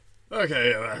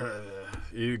Okay,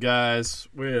 you guys,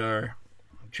 we are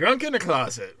drunk in a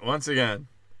closet once again.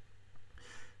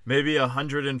 Maybe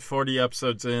 140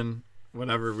 episodes in,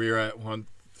 whenever we were at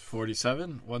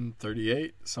 147,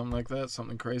 138, something like that,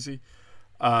 something crazy.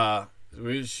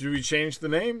 Should we change the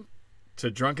name to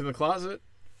Drunk in the Closet?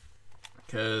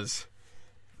 Because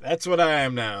that's what I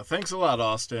am now. Thanks a lot,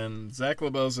 Austin. Zach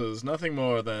Laboza is nothing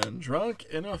more than drunk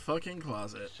in a fucking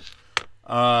closet.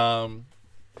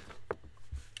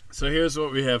 So here's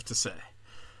what we have to say.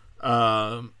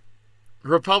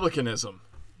 Republicanism.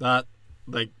 Not,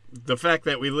 like, the fact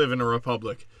that we live in a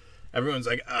republic. Everyone's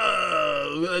like,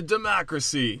 oh,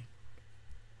 democracy.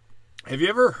 Have you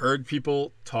ever heard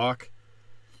people talk?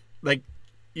 Like,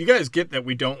 you guys get that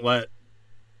we don't let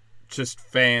just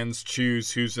fans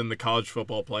choose who's in the college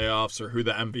football playoffs or who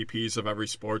the MVPs of every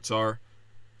sports are.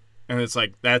 And it's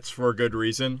like, that's for a good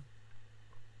reason.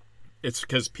 It's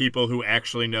because people who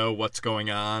actually know what's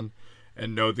going on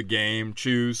and know the game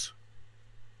choose.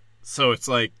 So it's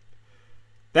like,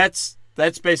 that's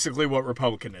basically what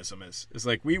republicanism is. It's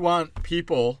like, we want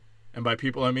people, and by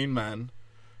people I mean men,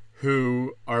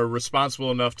 who are responsible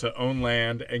enough to own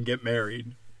land and get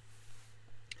married.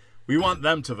 We want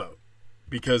them to vote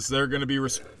because they're going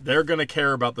to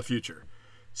care about the future.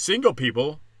 Single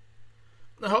people,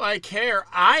 no, I care.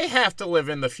 I have to live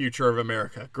in the future of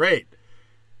America. Great.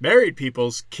 Married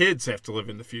people's kids have to live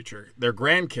in the future. Their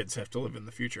grandkids have to live in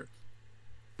the future.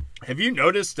 Have you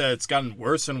noticed that it's gotten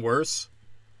worse and worse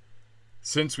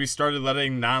since we started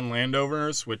letting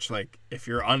non-landowners, which, like, if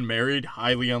you're unmarried,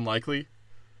 highly unlikely,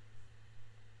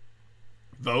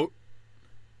 vote?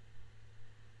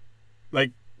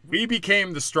 Like, we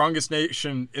became the strongest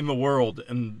nation in the world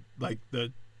in, like,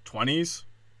 the 20s.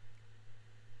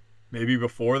 Maybe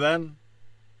before then.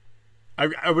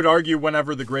 I would argue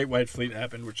whenever the Great White Fleet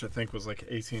happened, which I think was like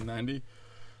 1890.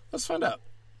 Let's find out.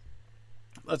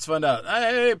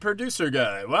 Hey, producer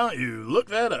guy, why don't you look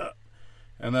that up?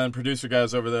 And then producer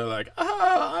guy's over there like,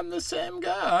 I'm the same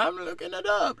guy. I'm looking it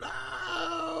up.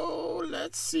 Oh,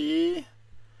 let's see.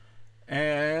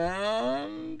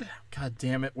 And, God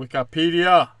damn it,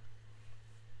 Wikipedia.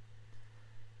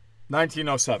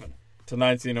 1907 to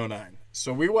 1909.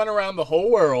 So we went around the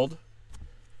whole world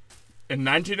in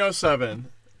 1907,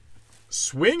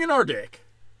 swinging our dick,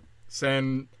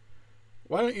 saying,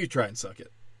 why don't you try and suck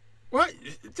it? What?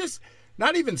 Just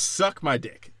not even suck my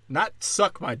dick. Not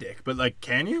suck my dick, but like,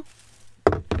 can you?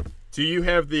 Do you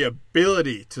have the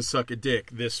ability to suck a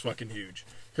dick this fucking huge?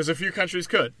 Because a few countries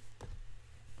could.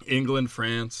 England,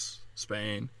 France,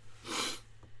 Spain.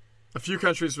 A few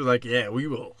countries were like, yeah, we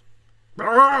will.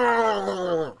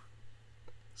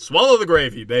 Swallow the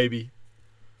gravy, baby.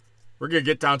 We're going to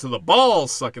get down to the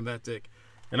balls sucking that dick.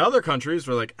 And other countries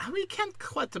were like, we can't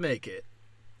quite make it.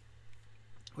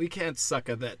 We can't suck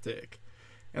at that dick.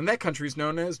 And that country's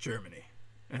known as Germany.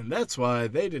 And that's why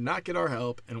they did not get our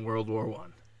help in World War I.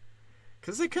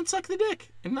 Because they couldn't suck the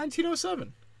dick in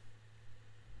 1907.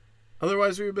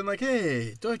 Otherwise, we would have been like,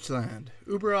 hey, Deutschland,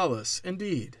 über alles,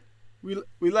 indeed. We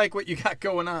like what you got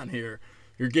going on here.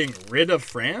 You're getting rid of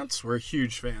France? We're a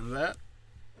huge fan of that.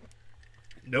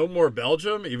 No more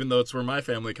Belgium, even though it's where my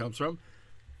family comes from.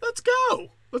 Let's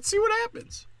go. Let's see what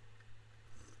happens.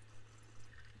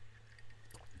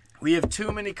 We have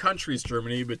too many countries,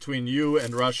 Germany, between you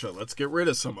and Russia. Let's get rid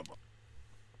of some of them.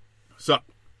 So,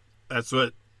 that's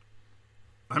what...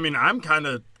 I mean, I'm kind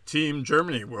of team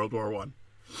Germany, World War I.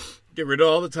 Get rid of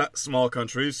all the small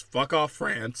countries. Fuck off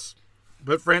France.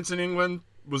 But France and England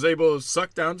was able to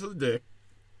suck down to the dick,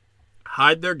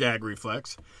 hide their gag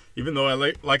reflex, even though I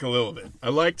like a little bit. I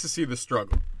like to see the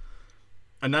struggle.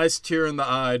 A nice tear in the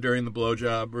eye during the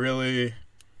blowjob really,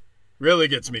 really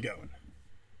gets me going.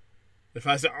 If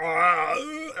I say,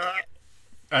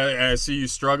 I see you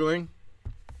struggling,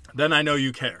 then I know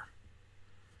you care.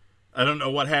 I don't know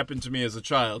what happened to me as a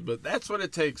child, but that's what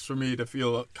it takes for me to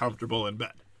feel comfortable in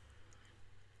bed.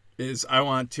 Is I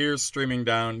want tears streaming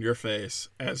down your face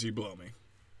as you blow me.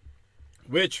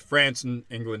 Which France and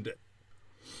England did.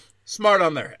 Smart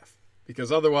on their half.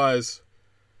 Because otherwise,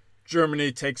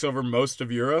 Germany takes over most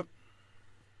of Europe.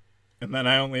 And then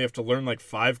I only have to learn like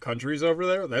 5 countries over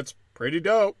there. That's pretty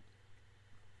dope.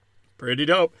 Pretty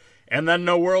dope. And then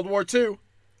no World War II.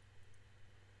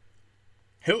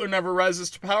 Hitler never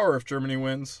rises to power if Germany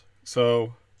wins.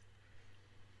 So,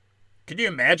 can you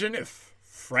imagine if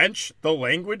French, the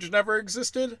language, never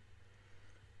existed?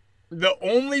 The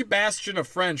only bastion of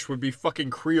French would be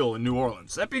fucking Creole in New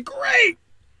Orleans. That'd be great!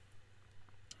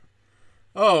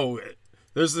 Oh,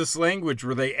 there's this language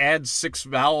where they add 6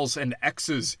 vowels and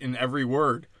X's in every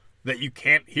word that you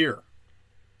can't hear.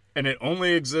 And it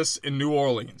only exists in New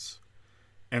Orleans.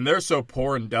 And they're so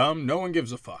poor and dumb, no one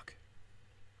gives a fuck.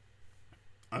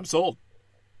 I'm sold.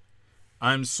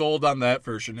 I'm sold on that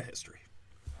version of history.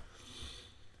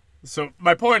 So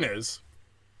my point is,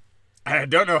 I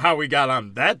don't know how we got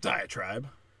on that diatribe,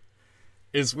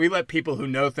 is we let people who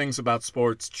know things about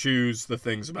sports choose the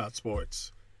things about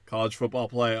sports. College football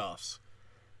playoffs,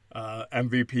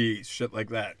 MVPs, shit like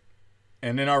that.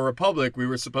 And in our republic, we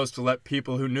were supposed to let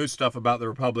people who knew stuff about the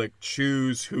republic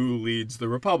choose who leads the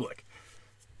republic.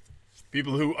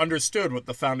 People who understood what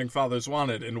the founding fathers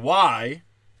wanted and why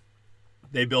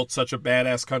they built such a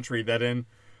badass country that in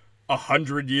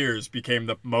 100 years became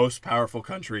the most powerful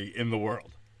country in the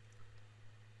world.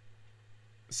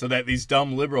 So that these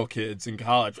dumb liberal kids in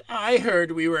college, I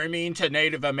heard we were mean to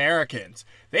Native Americans.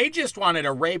 They just wanted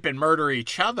to rape and murder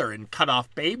each other and cut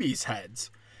off babies'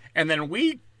 heads. And then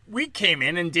we came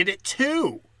in and did it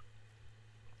too.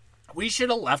 We should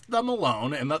have left them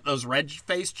alone and let those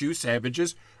red-faced Jew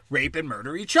savages rape and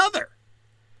murder each other.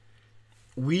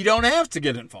 We don't have to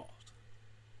get involved.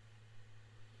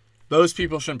 Those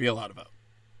people shouldn't be allowed to vote.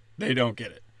 They don't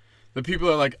get it. The people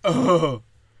are like, oh,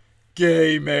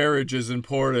 gay marriage is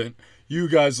important. You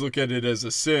guys look at it as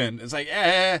a sin. It's like,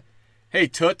 hey,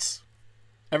 toots.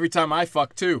 Every time I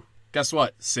fuck too. Guess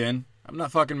what? Sin. I'm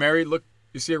not fucking married. Look,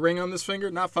 you see a ring on this finger?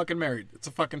 Not fucking married. It's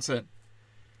a fucking sin.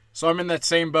 So I'm in that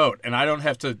same boat, and I don't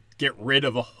have to get rid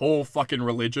of a whole fucking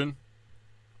religion.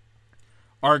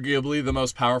 Arguably the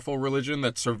most powerful religion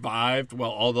that survived while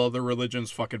all the other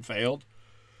religions fucking failed.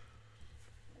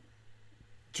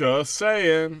 Just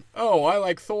saying. Oh, I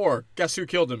like Thor. Guess who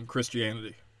killed him?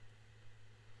 Christianity.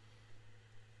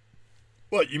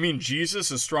 What, you mean Jesus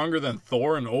is stronger than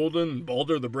Thor and Odin and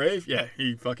Balder the Brave? Yeah,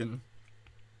 he fucking...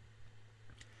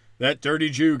 That dirty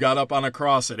Jew got up on a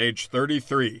cross at age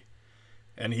 33,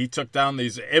 and he took down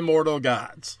these immortal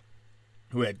gods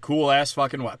who had cool-ass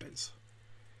fucking weapons.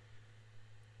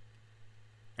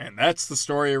 And that's the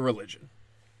story of religion.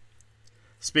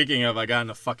 Speaking of, I got in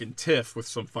a fucking tiff with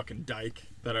some fucking dyke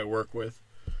that I work with.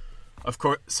 Of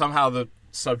course, somehow the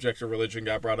subject of religion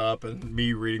got brought up and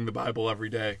me reading the Bible every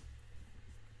day.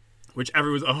 Which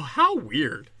everyone's, oh, how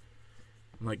weird.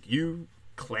 I'm like, you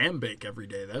clam bake every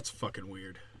day. That's fucking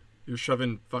weird. You're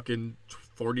shoving fucking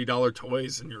 $40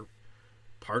 toys in your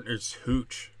partner's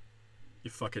hooch.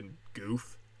 You fucking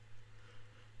goof.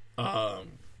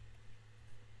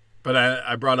 But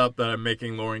I brought up that I'm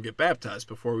making Lauren get baptized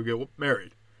before we get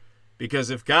married. Because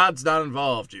if God's not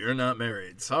involved, you're not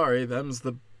married. Sorry, them's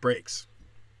the breaks.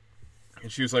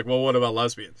 And she was like, well, what about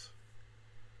lesbians?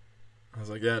 I was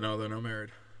like, yeah, no, they're not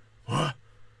married. What?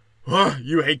 What?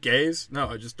 You hate gays? No,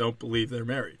 I just don't believe they're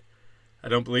married. I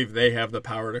don't believe they have the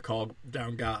power to call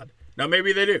down God. Now,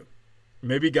 maybe they do.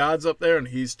 Maybe God's up there and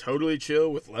he's totally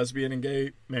chill with lesbian and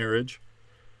gay marriage.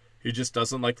 He just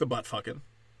doesn't like the butt fucking.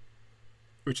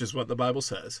 Which is what the Bible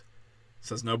says. It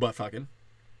says no butt fucking.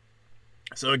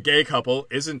 So a gay couple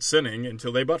isn't sinning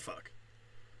until they butt fuck.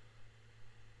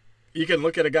 You can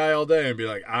look at a guy all day and be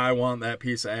like, I want that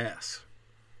piece of ass.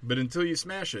 But until you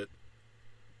smash it,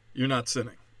 you're not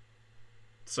sinning.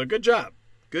 So good job.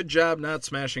 Good job not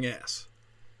smashing ass.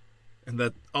 And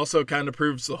that also kind of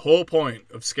proves the whole point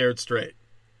of Scared Straight.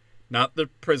 Not the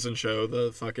prison show,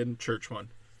 the fucking church one.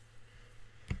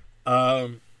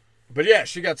 But yeah,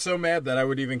 she got so mad that I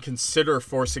would even consider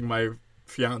forcing my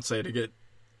fiance to get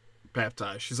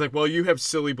baptized. She's like, well, you have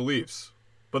silly beliefs.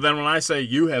 But then when I say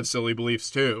you have silly beliefs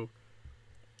too,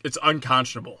 it's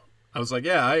unconscionable. I was like,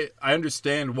 yeah, I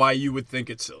understand why you would think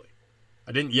it's silly.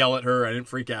 I didn't yell at her. I didn't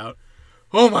freak out.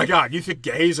 Oh my God, you think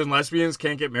gays and lesbians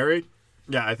can't get married?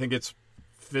 Yeah, I think it's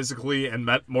physically and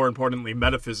more importantly,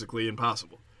 metaphysically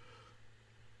impossible.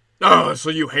 Oh, so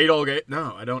you hate all gays?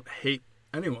 No, I don't hate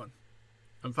anyone.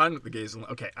 I'm fine with the gays.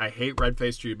 Okay, I hate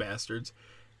red-faced Jew bastards,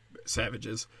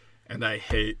 savages, and I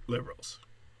hate liberals.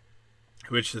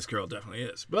 Which this girl definitely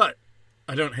is. But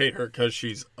I don't hate her because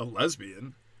she's a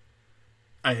lesbian.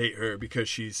 I hate her because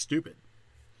she's stupid.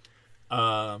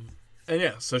 And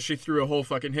yeah, so she threw a whole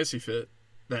fucking hissy fit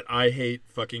that I hate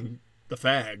fucking the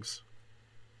fags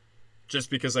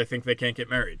just because I think they can't get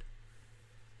married.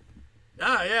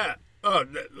 Ah, yeah. Oh,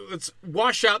 let's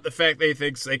wash out the fact they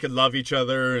think they could love each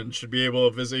other and should be able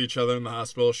to visit each other in the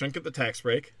hospital. Shouldn't get the tax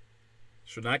break.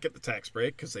 Should not get the tax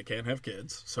break because they can't have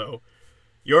kids. So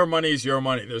your money is your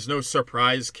money. There's no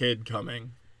surprise kid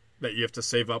coming that you have to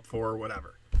save up for or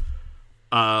whatever.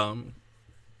 And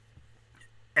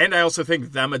I also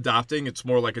think them adopting, it's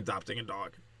more like adopting a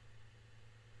dog.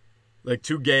 Like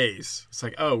two gays. It's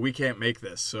like, oh, we can't make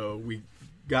this, so we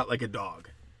got like a dog.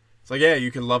 It's like, yeah, you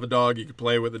can love a dog, you can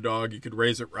play with a dog, you could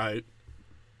raise it right.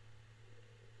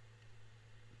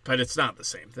 But it's not the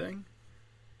same thing.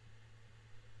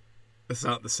 It's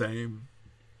not the same.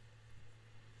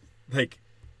 Like,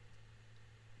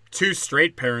 two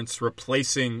straight parents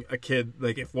replacing a kid,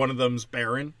 like if one of them's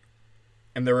barren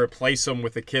and they replace them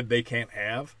with a kid they can't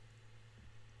have,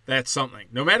 that's something.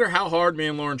 No matter how hard me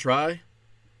and Lauren try,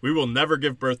 we will never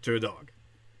give birth to a dog.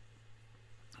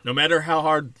 No matter how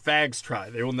hard fags try,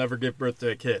 they will never give birth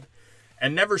to a kid.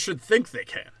 And never should think they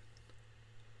can.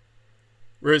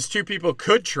 Whereas two people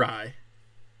could try.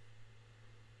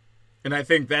 And I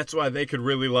think that's why they could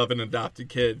really love an adopted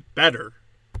kid better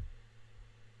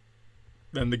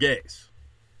than the gays.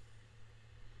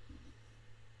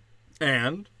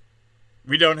 And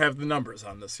we don't have the numbers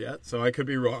on this yet, so I could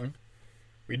be wrong.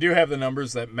 We do have the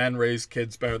numbers that men raise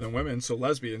kids better than women, so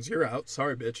lesbians, you're out.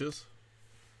 Sorry, bitches.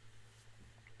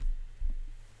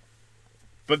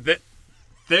 But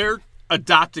they're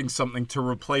adopting something to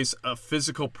replace a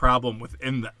physical problem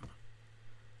within them.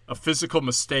 A physical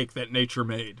mistake that nature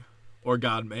made. Or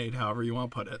God made, however you want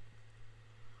to put it.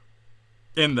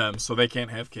 In them, so they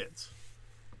can't have kids.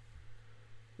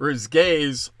 Whereas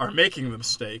gays are making the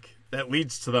mistake that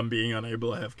leads to them being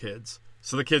unable to have kids.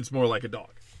 So the kid's more like a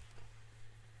dog.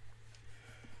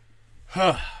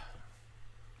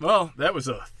 Well, that was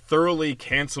a thoroughly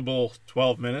cancelable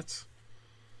 12 minutes.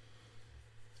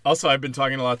 Also, I've been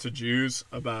talking a lot to Jews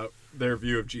about their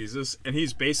view of Jesus, and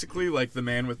he's basically like the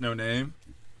man with no name.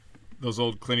 Those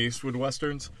old Clint Eastwood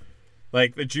westerns.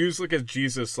 Like, the Jews look at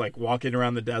Jesus, like, walking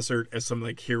around the desert as some,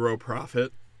 like, hero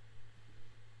prophet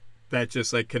that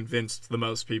just, like, convinced the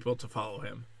most people to follow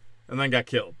him. And then got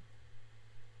killed.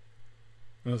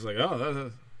 And I was like, oh,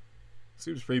 that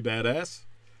seems pretty badass.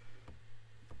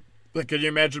 Like, can you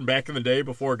imagine back in the day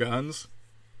before guns?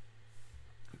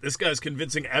 This guy's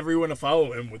convincing everyone to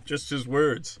follow him with just his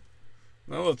words.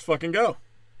 Well, let's fucking go.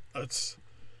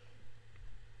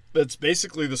 That's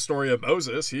basically the story of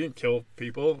Moses. He didn't kill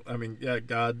people. I mean, yeah,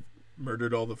 God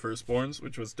murdered all the firstborns,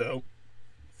 which was dope.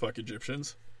 Fuck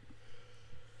Egyptians.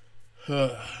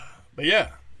 But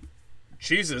yeah,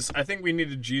 Jesus. I think we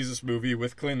need a Jesus movie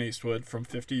with Clint Eastwood from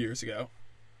 50 years ago.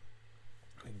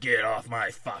 Get off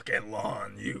my fucking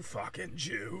lawn, you fucking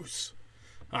Jews.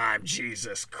 I'm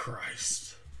Jesus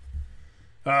Christ.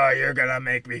 Oh, you're gonna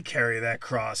make me carry that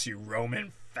cross, you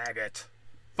Roman faggot.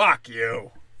 Fuck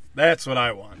you. That's what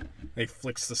I want. He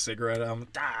flicks the cigarette on.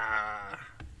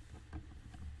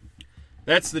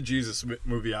 That's the Jesus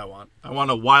movie I want. I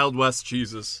want a Wild West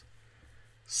Jesus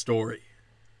story.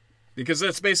 Because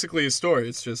that's basically a story.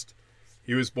 It's just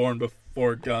he was born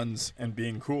before guns and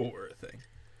being cool were a thing.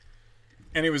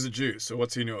 And he was a Jew, so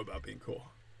what's he know about being cool?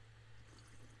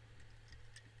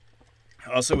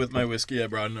 Also, with my whiskey, I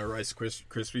brought in a Rice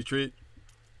Krispie treat,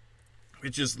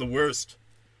 which is the worst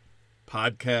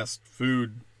podcast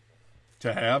food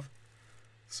to have.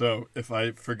 So if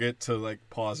I forget to, like,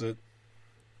 pause it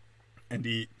and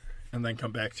eat and then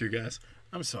come back to you guys,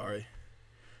 I'm sorry.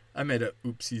 I made a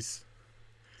oopsies.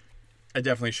 I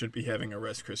definitely shouldn't be having a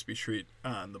Rice Krispie treat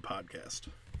on the podcast.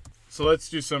 So let's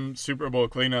do some Super Bowl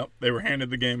cleanup. They were handed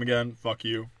the game again. Fuck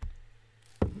you.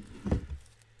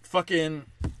 Fucking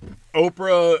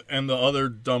Oprah and the other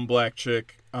dumb black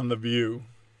chick on The View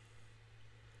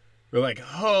were like,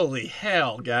 holy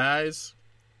hell, guys.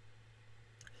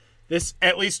 This,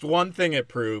 at least one thing it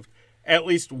proved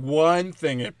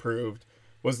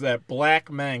was that black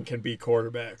men can be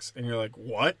quarterbacks. And you're like,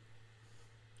 what?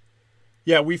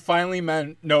 Yeah, we finally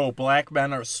know black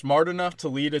men are smart enough to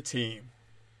lead a team.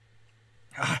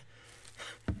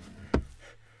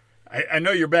 I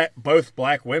know you're both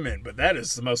black women, but that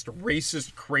is the most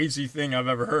racist, crazy thing I've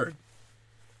ever heard.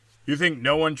 You think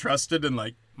no one trusted in,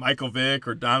 like, Michael Vick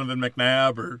or Donovan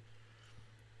McNabb, or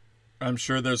I'm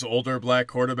sure there's older black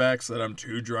quarterbacks that I'm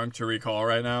too drunk to recall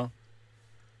right now?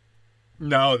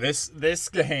 No, this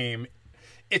game,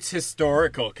 it's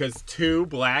historical because two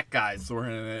black guys were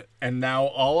in it, and now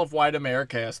all of white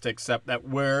America has to accept that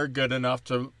we're good enough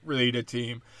to lead a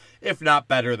team, if not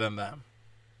better than them.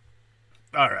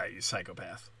 All right, you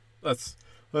psychopath. Let's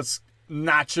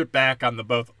notch it back on the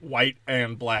both white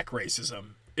and black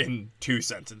racism in 2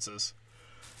 sentences.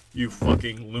 You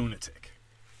fucking lunatic.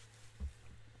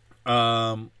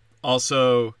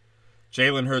 Also,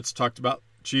 Jalen Hurts talked about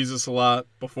Jesus a lot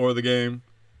before the game.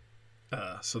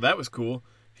 So that was cool.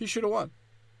 He should have won.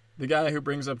 The guy who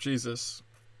brings up Jesus.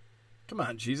 Come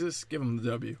on, Jesus. Give him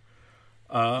the W.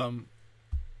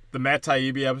 The Matt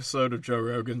Taibbi episode of Joe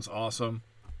Rogan's awesome.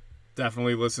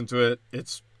 Definitely listen to it.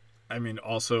 It's,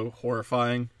 also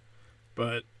horrifying.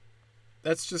 But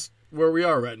that's just where we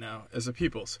are right now as a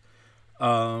peoples.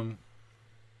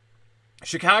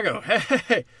 Chicago.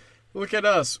 Hey, look at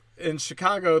us. In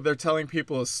Chicago, they're telling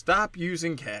people to stop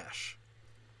using cash.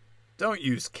 Don't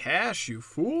use cash, you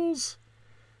fools.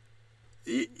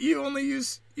 You only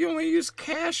use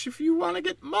cash if you want to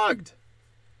get mugged.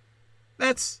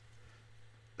 That's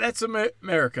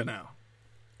America now.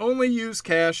 Only use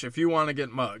cash if you want to get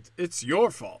mugged. It's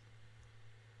your fault.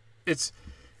 It's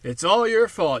all your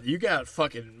fault. You got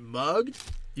fucking mugged.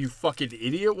 You fucking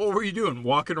idiot. What were you doing?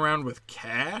 Walking around with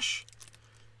cash?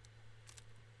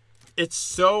 It's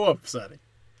so upsetting.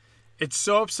 It's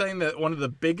so upsetting that one of the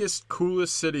biggest,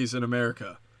 coolest cities in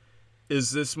America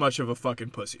is this much of a fucking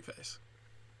pussy face.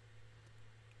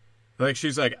 Like,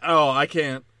 she's like, oh, I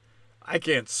can't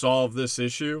solve this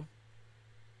issue.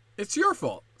 It's your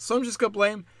fault. So I'm just going to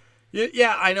blame.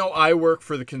 Yeah, I know I work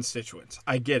for the constituents.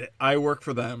 I get it. I work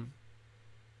for them.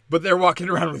 But they're walking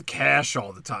around with cash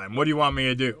all the time. What do you want me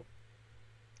to do?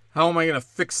 How am I going to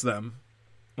fix them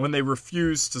when they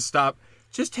refuse to stop?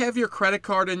 Just have your credit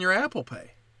card and your Apple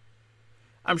Pay.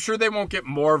 I'm sure they won't get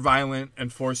more violent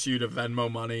and force you to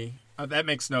Venmo money. That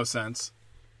makes no sense.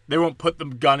 They won't put the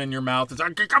gun in your mouth and say,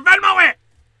 Venmo it!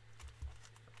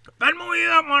 Venmo me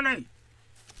that money!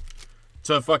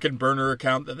 To a fucking burner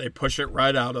account that they push it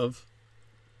right out of.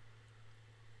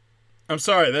 I'm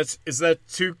sorry, is that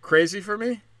too crazy for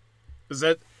me?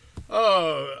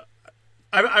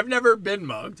 I've never been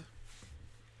mugged.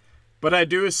 But I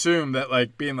do assume that,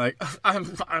 like, being like,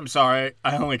 I'm sorry,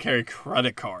 I only carry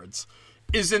credit cards,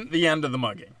 isn't the end of the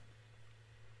mugging.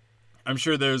 I'm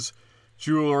sure there's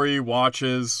jewelry,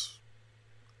 watches,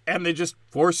 and they just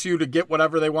force you to get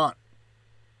whatever they want.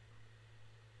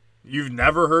 You've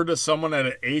never heard of someone at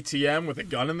an ATM with a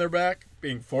gun in their back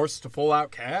being forced to pull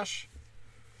out cash?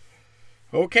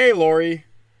 Okay, Lori.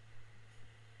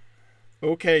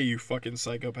 Okay, you fucking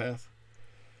psychopath.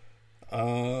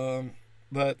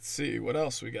 Let's see, what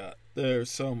else we got? There's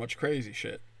so much crazy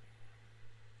shit.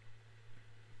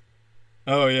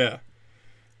 Oh, yeah.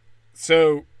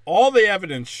 So, all the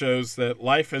evidence shows that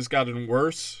life has gotten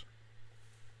worse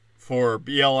for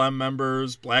BLM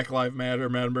members, Black Lives Matter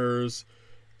members,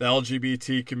 the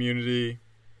LGBT community.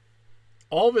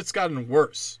 All of it's gotten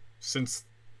worse since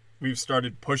we've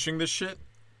started pushing this shit.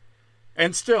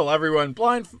 And still, everyone,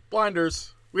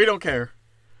 blinders, we don't care.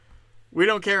 We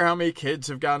don't care how many kids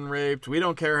have gotten raped. We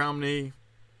don't care how many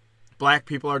black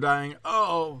people are dying.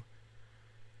 Oh,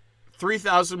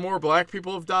 3,000 more black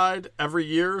people have died every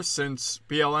year since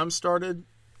BLM started.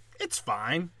 It's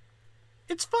fine.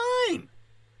 It's fine.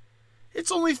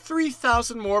 It's only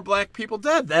 3,000 more black people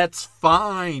dead. That's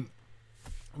fine.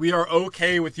 We are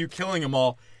okay with you killing them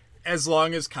all as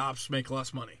long as cops make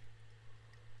less money.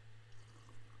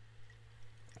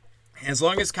 As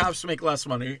long as cops make less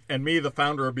money, and me, the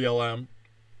founder of BLM,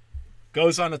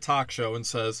 goes on a talk show and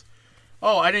says,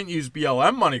 oh, I didn't use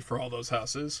BLM money for all those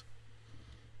houses.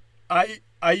 I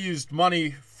used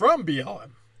money from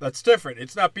BLM. That's different.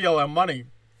 It's not BLM money.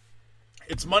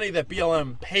 It's money that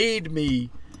BLM paid me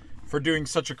for doing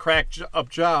such a cracked up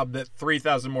job that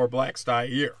 3,000 more blacks die a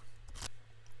year.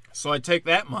 So I take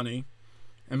that money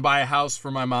and buy a house for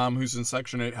my mom who's in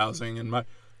Section 8 housing and or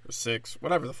 6,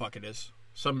 whatever the fuck it is.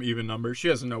 Some even number. She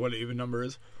doesn't know what an even number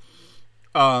is.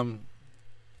 I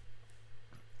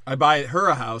buy her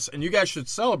a house, and you guys should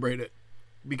celebrate it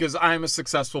because I'm a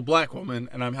successful black woman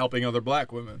and I'm helping other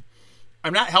black women.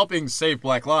 I'm not helping save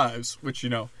black lives, which,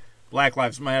 Black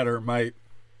Lives Matter might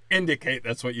indicate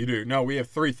that's what you do. No, we have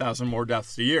 3,000 more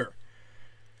deaths a year.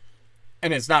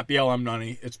 And it's not BLM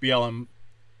money. It's BLM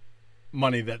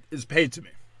money that is paid to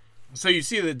me. So you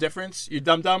see the difference, you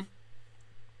dum-dum?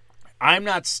 I'm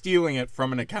not stealing it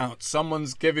from an account.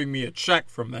 Someone's giving me a check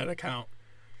from that account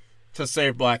to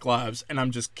save black lives, and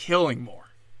I'm just killing more.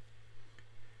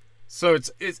 So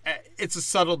it's a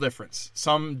subtle difference.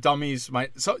 Some dummies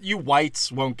might. So you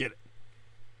whites won't get it.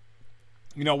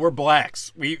 We're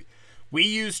blacks. We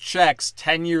used checks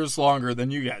 10 years longer than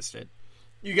you guys did.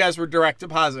 You guys were direct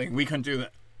depositing. We couldn't do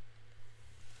that.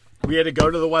 We had to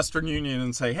go to the Western Union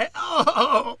and say, hey,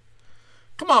 come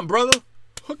on, brother,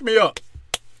 hook me up.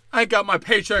 I ain't got my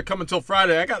paycheck coming till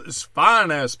Friday. I got this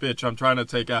fine-ass bitch I'm trying to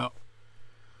take out.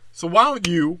 So why don't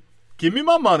you give me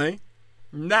my money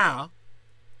now,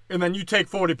 and then you take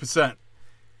 40%.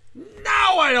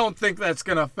 Now I don't think that's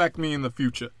going to affect me in the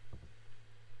future.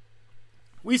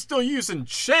 We still using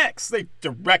checks. They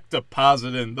direct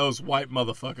deposit in, those white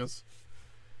motherfuckers.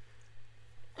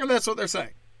 And that's what they're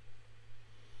saying.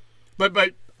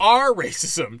 But our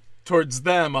racism towards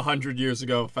them 100 years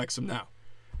ago affects them now.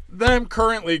 Them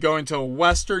currently going to a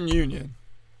Western Union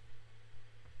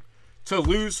to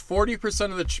lose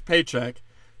 40% of the paycheck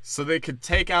so they could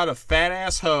take out a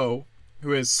fat-ass hoe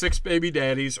who has 6 baby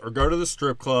daddies or go to the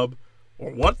strip club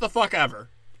or what the fuck ever.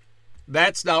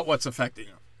 That's not what's affecting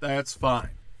them. That's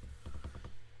fine.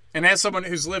 And as someone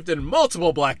who's lived in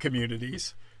multiple black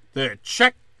communities, the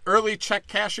early check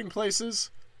cashing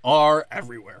places are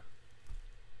everywhere.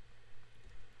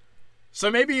 So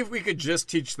maybe if we could just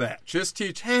teach that. Just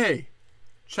teach, hey,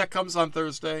 check comes on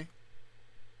Thursday.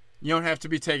 You don't have to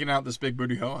be taking out this big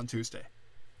booty hoe on Tuesday.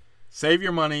 Save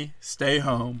your money. Stay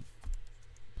home.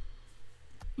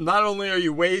 Not only are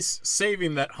you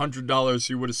saving that $100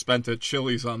 you would have spent at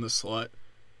Chili's on the slut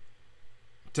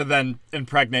to then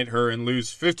impregnate her and lose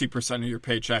 50% of your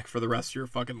paycheck for the rest of your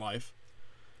fucking life,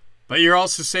 but you're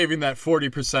also saving that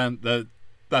 40%, the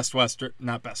Best Western,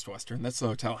 not Best Western, that's the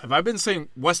hotel. Have I been saying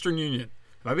Western Union?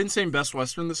 Have I been saying Best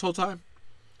Western this whole time?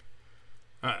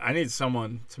 I need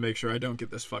someone to make sure I don't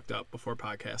get this fucked up before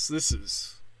podcasts. This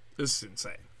is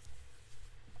insane.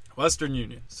 Western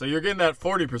Union. So you're getting that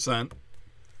 40%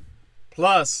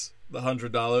 plus the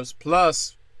 $100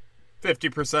 plus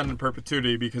 50% in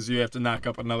perpetuity because you have to knock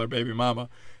up another baby mama.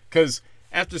 Because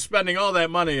after spending all that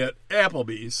money at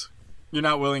Applebee's, you're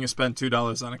not willing to spend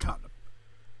 $2 on a condom.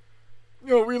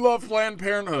 We love Planned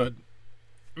Parenthood.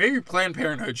 Maybe Planned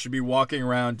Parenthood should be walking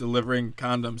around delivering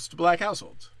condoms to black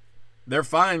households. They're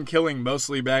fine killing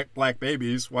mostly black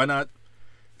babies. Why not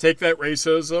take that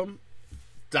racism,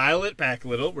 dial it back a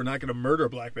little? We're not going to murder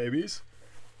black babies.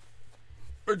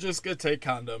 We're just going to take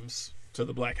condoms to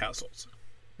the black households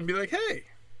and be like, hey,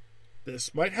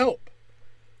 this might help.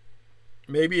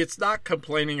 Maybe it's not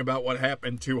complaining about what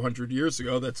happened 200 years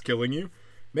ago that's killing you.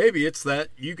 Maybe it's that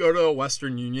you go to a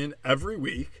Western Union every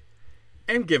week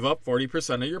and give up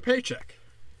 40% of your paycheck.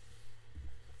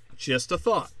 Just a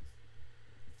thought.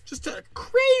 Just a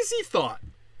crazy thought.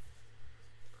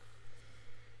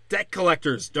 Debt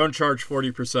collectors don't charge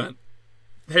 40%.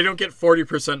 They don't get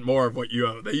 40% more of what you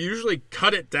owe. They usually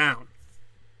cut it down.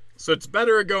 So it's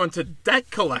better to go into debt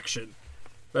collection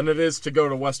than it is to go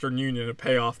to Western Union and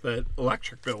pay off that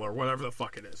electric bill or whatever the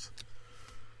fuck it is.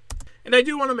 And I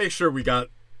do want to make sure we got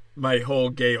my whole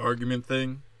gay argument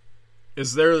thing.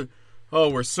 Is there...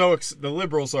 the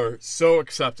liberals are so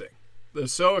accepting. They're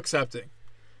so accepting.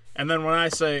 And then when I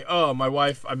say, oh, my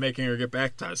wife, I'm making her get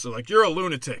baptized, they're like, you're a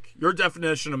lunatic. Your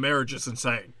definition of marriage is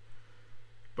insane.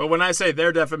 But when I say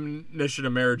their definition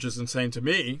of marriage is insane to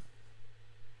me,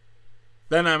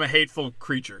 then I'm a hateful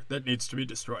creature that needs to be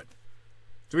destroyed.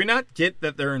 Do we not get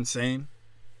that they're insane?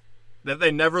 That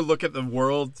they never look at the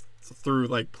world through,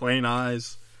 plain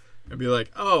eyes and be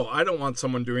like, oh, I don't want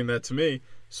someone doing that to me,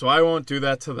 so I won't do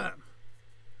that to them.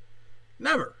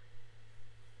 Never.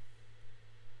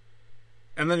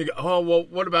 And then you go, oh, well,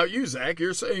 what about you, Zach?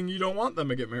 You're saying you don't want them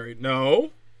to get married.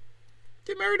 No.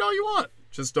 Get married all you want.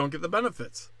 Just don't get the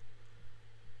benefits.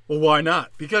 Well, why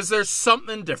not? Because there's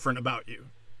something different about you.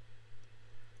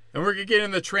 And we're going to get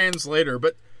into trans later,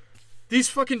 but these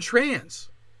fucking trans,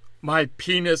 my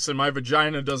penis and my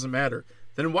vagina doesn't matter.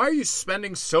 Then why are you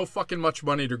spending so fucking much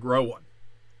money to grow one?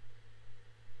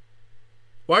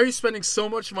 Why are you spending so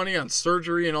much money on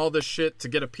surgery and all this shit to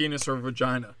get a penis or a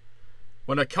vagina?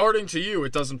 When according to you,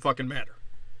 it doesn't fucking matter.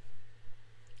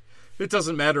 It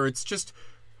doesn't matter. It's just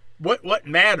what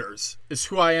matters is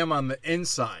who I am on the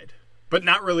inside. But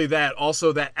not really that.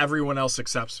 Also that everyone else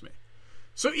accepts me.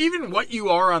 So even what you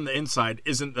are on the inside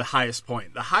isn't the highest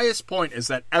point. The highest point is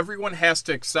that everyone has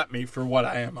to accept me for what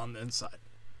I am on the inside.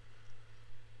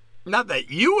 Not that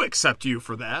you accept you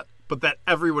for that, but that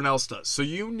everyone else does. So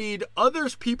you need other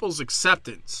people's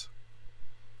acceptance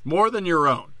more than your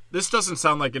own. This doesn't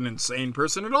sound like an insane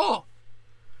person at all.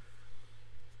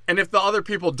 And if the other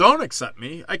people don't accept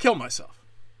me, I kill myself.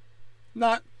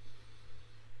 Not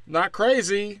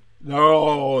crazy.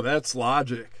 No, that's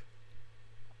logic.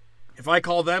 If I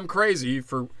call them crazy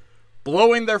for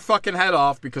blowing their fucking head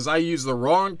off because I use the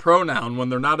wrong pronoun when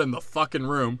they're not in the fucking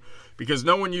room, because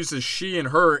no one uses she and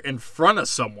her in front of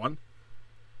someone.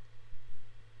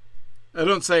 I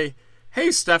don't say,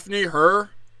 hey, Stephanie,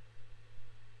 her.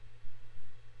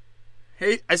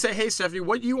 Hey, I say, hey, Stephanie,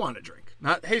 what do you want to drink?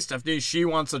 Not, hey, Stephanie, she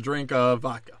wants a drink of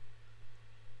vodka.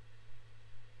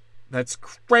 That's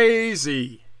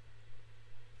crazy.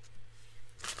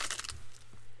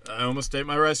 I almost ate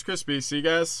my Rice Krispies. See,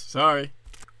 guys? Sorry.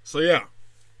 So, yeah.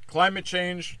 Climate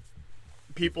change.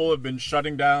 People have been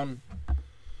shutting down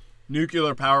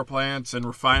nuclear power plants and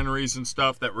refineries and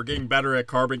stuff that were getting better at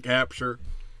carbon capture.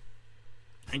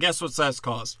 And guess what that's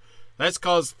caused? That's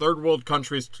caused third world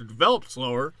countries to develop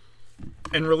slower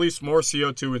and release more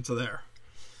CO2 into the air.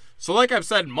 So like I've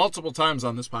said multiple times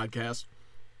on this podcast,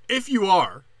 if you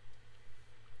are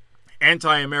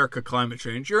anti-America climate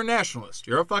change, you're a nationalist.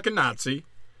 You're a fucking Nazi.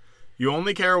 You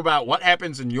only care about what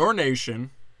happens in your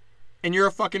nation, and you're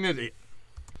a fucking idiot.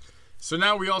 So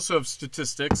now we also have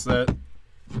statistics that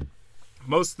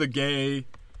most of the gay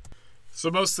So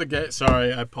most of the gays,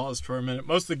 sorry, I paused for a minute.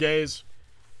 Most of the gays,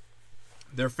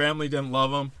 their family didn't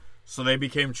love them, so they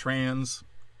became trans.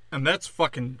 And that's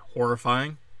fucking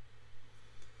horrifying.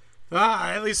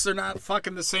 At least they're not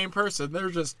fucking the same person. They're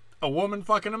just a woman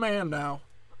fucking a man now.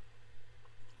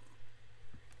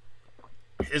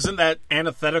 Isn't that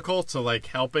antithetical to, like,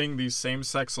 helping these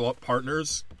same-sex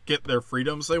partners get their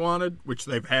freedoms they wanted, which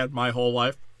they've had my whole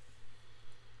life?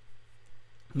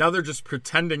 Now they're just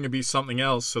pretending to be something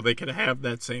else so they could have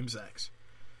that same sex.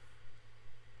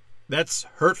 That's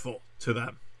hurtful to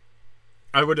them,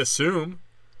 I would assume.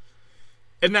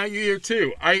 And now you hear,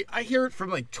 too. I hear it from,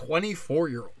 like,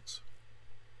 24-year-olds.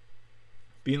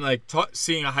 Being, like,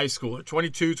 seeing a high schooler,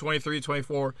 22, 23,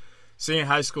 24, seeing a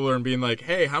high schooler and being like,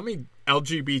 hey, how many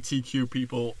LGBTQ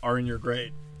people are in your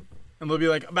grade? And they'll be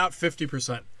like, about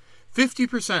 50%.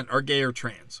 50% are gay or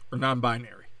trans or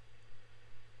non-binary.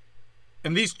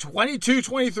 And these 22,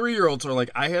 23-year-olds are like,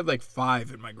 I had like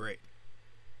 5 in my grade.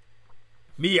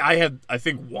 Me, I had, I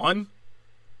think, 1.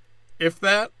 If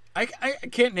that. I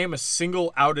can't name a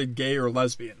single outed gay or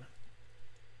lesbian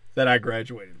that I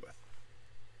graduated with.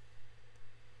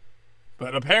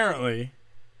 But apparently,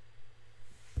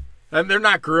 and they're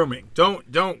not grooming.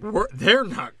 They're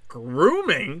not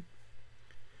grooming.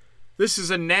 This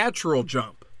is a natural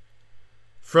jump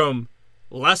from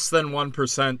less than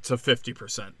 1% to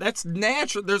 50%. That's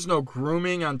natural. There's no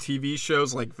grooming on TV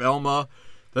shows like Velma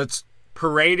that's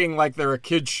parading like they're a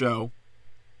kid's show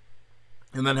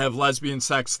and then have lesbian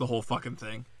sex the whole fucking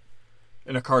thing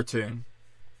in a cartoon.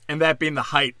 And that being the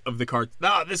height of the cartoon.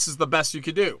 No, this is the best you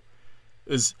could do.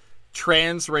 Is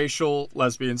transracial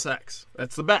lesbian sex.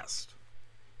 That's the best.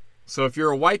 So if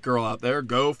you're a white girl out there,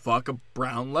 go fuck a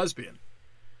brown lesbian.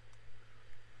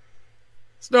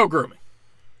 It's no grooming.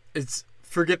 It's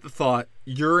forget the thought.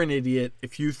 You're an idiot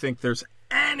if you think there's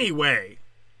any way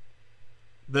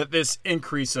that this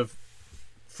increase of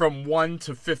from 1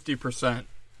 to 50%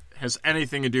 has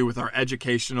anything to do with our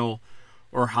educational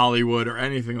or Hollywood or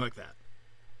anything like that.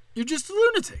 You're just a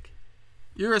lunatic.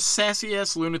 You're a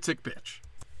sassy-ass lunatic bitch.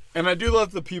 And I do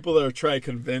love the people that are trying to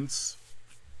convince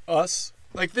us.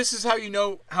 Like, this is how you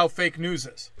know how fake news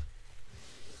is.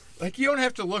 Like, you don't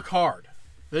have to look hard.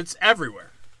 It's everywhere.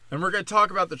 And we're going to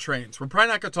talk about the trains. We're probably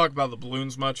not going to talk about the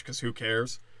balloons much, because who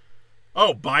cares?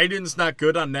 Oh, Biden's not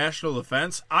good on national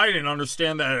defense? I didn't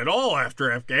understand that at all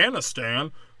after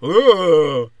Afghanistan.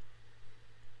 Ugh.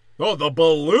 Oh, the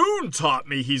balloon taught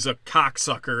me he's a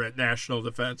cocksucker at national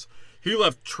defense. He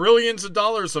left trillions of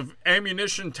dollars of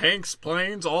ammunition, tanks,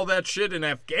 planes, all that shit in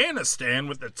Afghanistan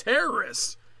with the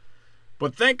terrorists.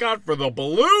 But thank God for the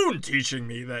balloon teaching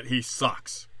me that he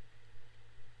sucks.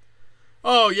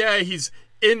 Oh, yeah, he's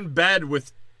in bed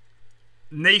with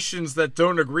nations that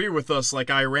don't agree with us,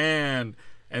 like Iran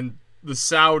and the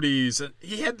Saudis.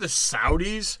 He had the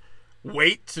Saudis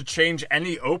wait to change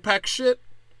any OPEC shit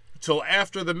till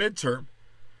after the midterm.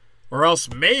 Or else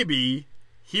maybe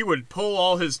he would pull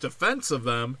all his defense of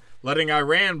them, letting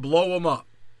Iran blow them up.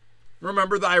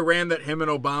 Remember the Iran that him and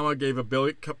Obama gave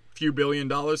a few billion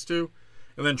dollars to?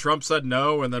 And then Trump said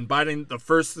no, and then Biden, the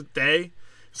first day,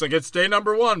 it's like, it's day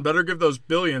number 1, better give those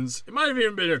billions, it might have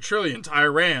even been $1 trillion, to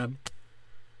Iran,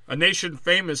 a nation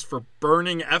famous for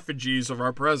burning effigies of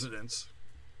our presidents.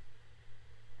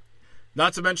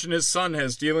 Not to mention his son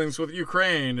has dealings with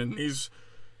Ukraine, and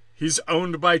he's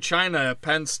owned by China at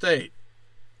Penn State.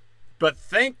 But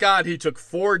thank God he took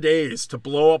 4 days to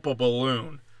blow up a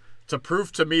balloon to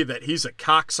prove to me that he's a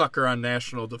cocksucker on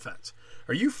national defense.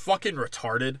 Are you fucking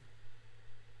retarded?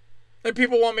 And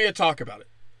people want me to talk about it.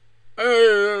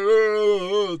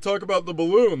 Hey, talk about the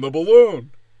balloon, the balloon.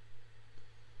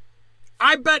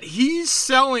 I bet he's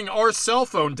selling our cell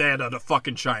phone data to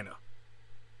fucking China.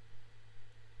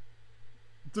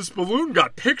 This balloon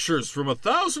got pictures from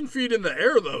 1,000 feet in the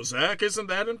air, though, Zach. Isn't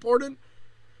that important?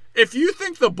 If you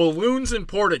think the balloon's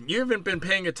important, you haven't been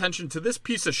paying attention to this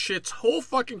piece of shit's whole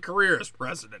fucking career as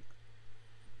president.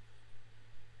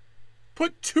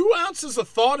 Put 2 ounces of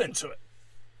thought into it.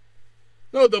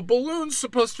 No, the balloon's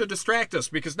supposed to distract us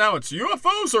because now it's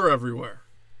UFOs are everywhere.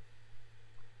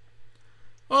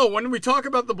 Oh, when we talk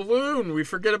about the balloon, we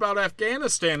forget about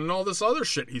Afghanistan and all this other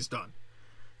shit he's done.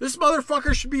 This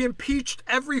motherfucker should be impeached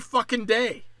every fucking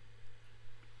day.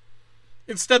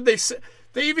 Instead, they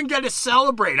even get to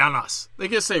celebrate on us. They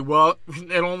just say, well,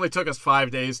 it only took us 5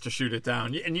 days to shoot it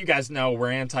down. And you guys know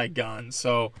we're anti-gun,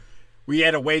 so we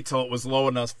had to wait till it was low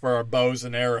enough for our bows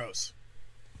and arrows.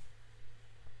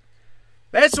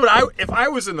 That's what if I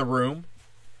was in the room,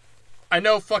 I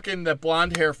know fucking that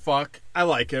blonde hair fuck, I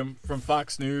like him, from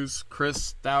Fox News,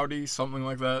 Chris Dowdy, something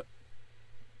like that.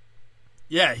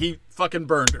 Yeah, he fucking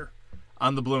burned her.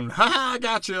 on the balloon. Haha,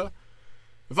 gotcha.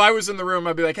 If I was in the room,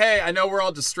 I'd be like, hey, I know we're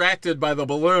all distracted by the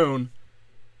balloon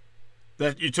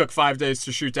that you took 5 days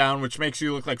to shoot down, which makes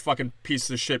you look like fucking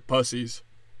pieces of shit pussies.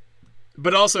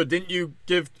 But also, didn't you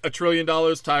give $1 trillion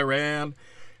to Iran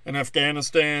and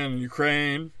Afghanistan and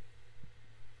Ukraine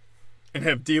and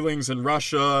have dealings in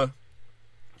Russia,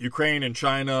 Ukraine, and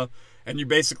China, and you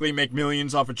basically make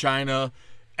millions off of China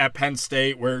at Penn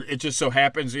State, where it just so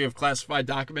happens you have classified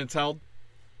documents held?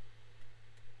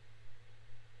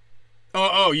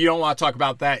 Oh, you don't want to talk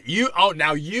about that.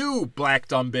 Now you, black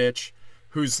dumb bitch,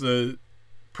 who's the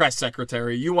press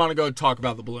secretary, you want to go talk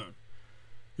about the balloon.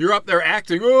 You're up there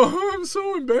acting, oh, I'm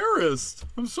so embarrassed.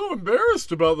 I'm so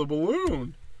embarrassed about the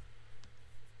balloon.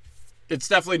 It's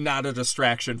definitely not a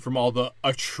distraction from all the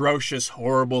atrocious,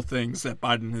 horrible things that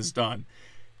Biden has done.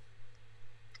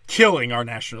 Killing our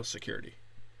national security.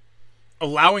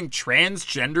 Allowing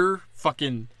transgender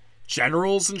fucking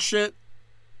generals and shit.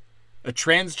 A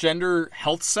transgender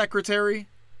health secretary.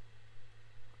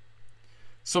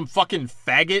 Some fucking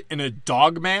faggot in a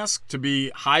dog mask to be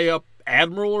high up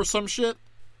admiral or some shit.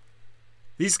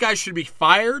 These guys should be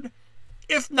fired,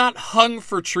 if not hung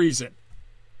for treason.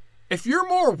 If you're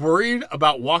more worried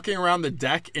about walking around the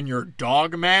deck in your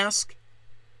dog mask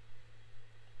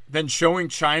than showing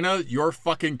China your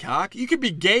fucking cock, you could be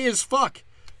gay as fuck.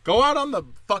 Go out on the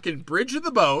fucking bridge of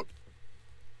the boat,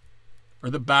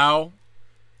 or the bow,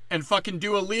 and fucking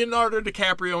do a Leonardo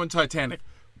DiCaprio in Titanic.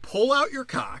 Pull out your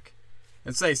cock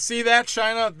and say, see that,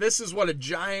 China? This is what a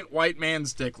giant white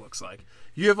man's dick looks like.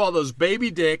 You have all those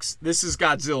baby dicks. This is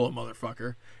Godzilla,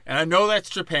 motherfucker. And I know that's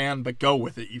Japan, but go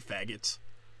with it, you faggots.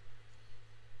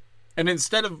 And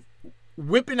instead of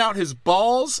whipping out his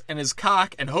balls and his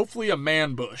cock and hopefully a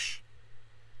man bush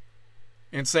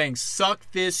and saying, suck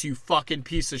this, you fucking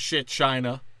piece of shit,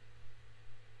 China,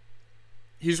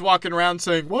 he's walking around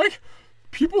saying, why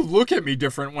people look at me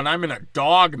different when I'm in a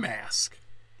dog mask?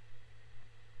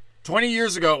 20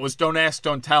 years ago, it was don't ask,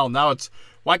 don't tell. Now it's,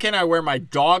 why can't I wear my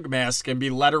dog mask and be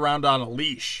led around on a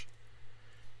leash?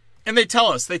 And they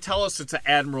tell us it's an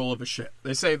admiral of a ship.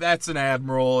 They say that's an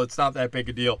admiral. It's not that big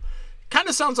a deal. Kind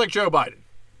of sounds like Joe Biden.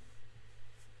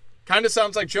 Kind of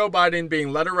sounds like Joe Biden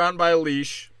being led around by a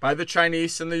leash by the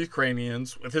Chinese and the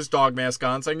Ukrainians with his dog mask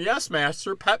on saying, yes,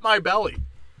 master, pet my belly.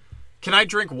 Can I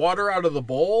drink water out of the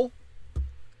bowl?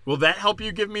 Will that help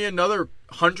you give me another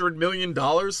 $100 million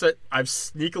that I've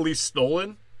sneakily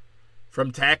stolen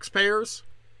from taxpayers?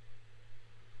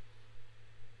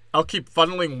 I'll keep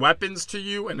funneling weapons to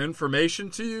you and information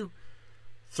to you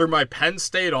through my Penn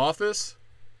State office.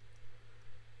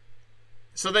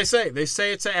 So they say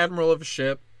it's an admiral of a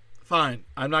ship. Fine.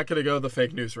 I'm not going to go the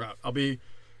fake news route.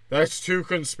 That's too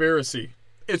conspiracy.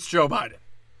 It's Joe Biden.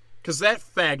 Because that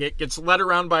faggot gets led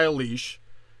around by a leash,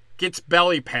 gets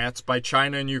belly pats by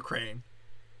China and Ukraine,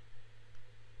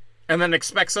 and then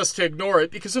expects us to ignore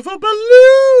it because of a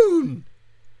balloon.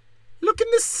 Look in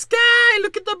the sky.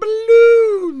 Look at the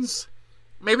balloons.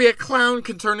 Maybe a clown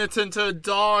can turn it into a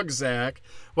dog, Zach.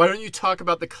 Why don't you talk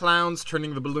about the clowns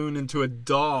turning the balloon into a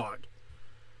dog?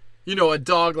 You know, a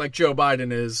dog like Joe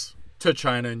Biden is to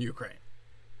China and Ukraine.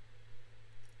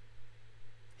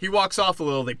 He walks off a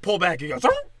little. They pull back. He goes,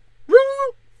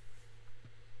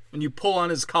 and you pull on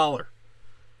his collar.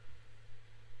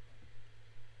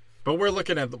 But we're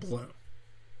looking at the balloon.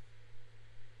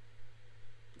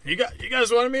 You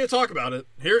guys wanted me to talk about it.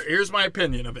 Here's my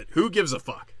opinion of it. Who gives a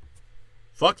fuck?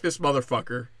 Fuck this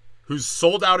motherfucker who's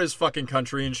sold out his fucking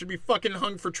country and should be fucking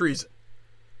hung for treason.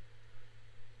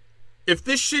 If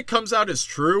this shit comes out as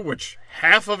true, which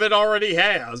half of it already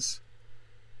has,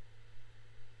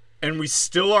 and we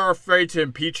still are afraid to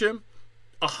impeach him,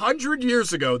 100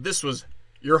 years ago, this was,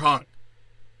 you're hung.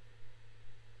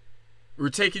 We're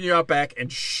taking you out back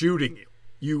and shooting you.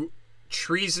 You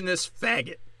treasonous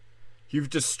faggot. You've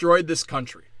destroyed this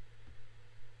country.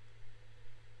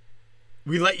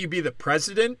 We let you be the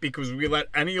president because we let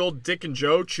any old Dick and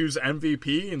Joe choose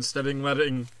MVP instead of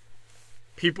letting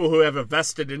people who have a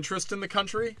vested interest in the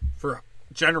country for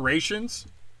generations.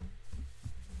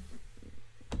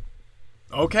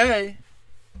 Okay.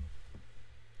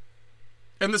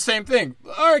 And the same thing.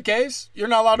 All right, guys, you're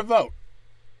not allowed to vote.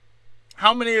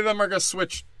 How many of them are going to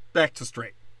switch back to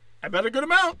straight? I bet a good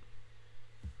amount.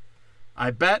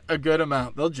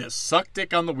 They'll just suck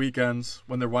dick on the weekends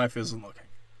when their wife isn't looking.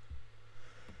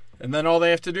 And then all they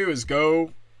have to do is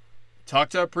go talk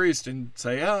to a priest and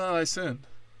say, oh, I sinned.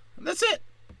 And that's it.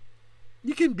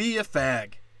 You can be a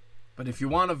fag. But if you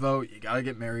want to vote, you got to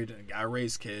get married and got to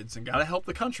raise kids and got to help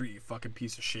the country, you fucking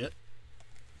piece of shit.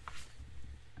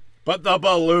 But the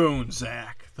balloon,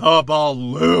 Zach. The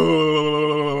balloon.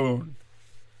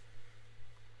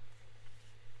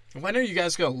 When are you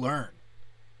guys going to learn?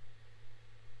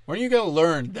 When are you going to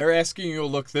learn they're asking you to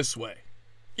look this way?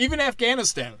 Even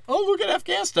Afghanistan. Oh, look at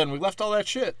Afghanistan. We left all that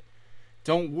shit.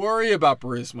 Don't worry about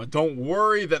Burisma. Don't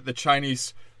worry that the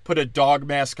Chinese put a dog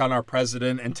mask on our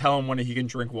president and tell him when he can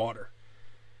drink water.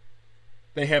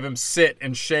 They have him sit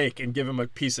and shake and give him a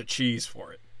piece of cheese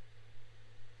for it.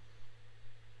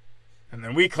 And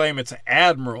then we claim it's an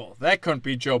admiral. That couldn't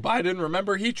be Joe Biden.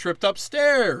 Remember, he tripped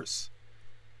upstairs.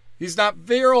 He's not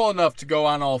virile enough to go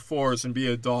on all fours and be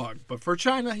a dog. But for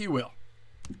China, he will.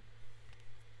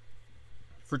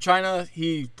 For China,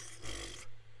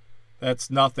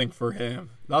 that's nothing for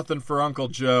him. Nothing for Uncle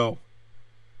Joe.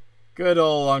 Good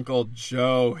old Uncle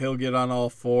Joe. He'll get on all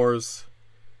fours.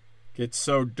 Get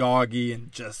so doggy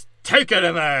and just take it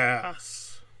in the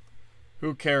ass.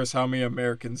 Who cares how many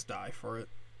Americans die for it?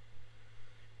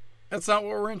 That's not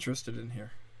what we're interested in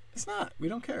here. It's not. We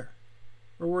don't care.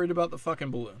 We're worried about the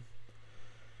fucking balloon.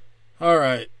 All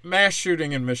right. Mass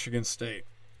shooting in Michigan State.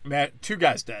 2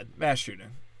 guys dead. Mass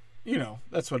shooting. You know,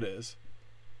 that's what it is.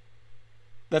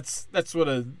 That's what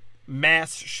a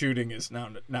mass shooting is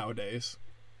nowadays.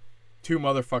 2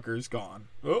 motherfuckers gone.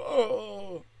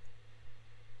 Oh.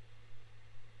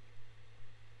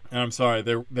 And I'm sorry,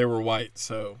 they were white,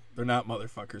 so they're not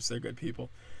motherfuckers. They're good people.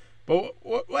 But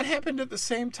what happened at the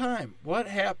same time? What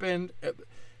happened?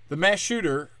 The mass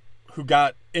shooter who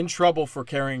got in trouble for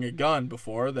carrying a gun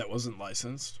before that wasn't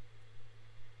licensed.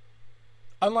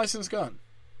 Unlicensed gun.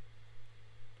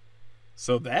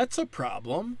 So that's a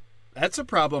problem. That's a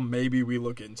problem maybe we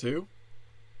look into.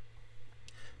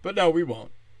 But no, we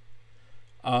won't.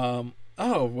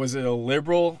 Was it a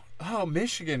liberal? Oh,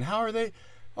 Michigan. How are they?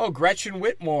 Oh, Gretchen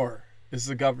Whitmer is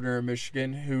the governor of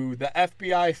Michigan who the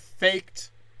FBI faked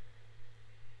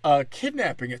a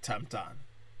kidnapping attempt on.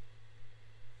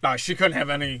 No, she couldn't have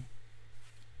any.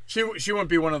 She wouldn't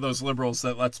be one of those liberals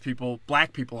that lets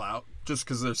black people out just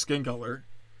because of their skin color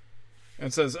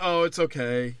and says, oh, it's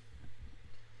okay.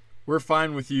 We're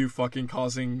fine with you fucking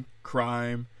causing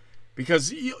crime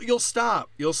because you'll stop.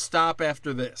 You'll stop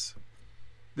after this.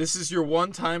 This is your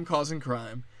one time causing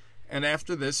crime. And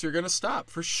after this, you're going to stop.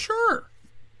 For sure.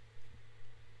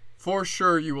 For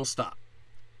sure you will stop.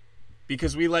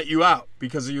 Because we let you out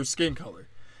because of your skin color.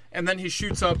 And then he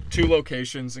shoots up 2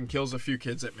 locations and kills a few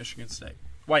kids at Michigan State.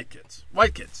 White kids.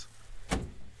 White kids.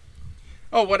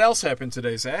 Oh, what else happened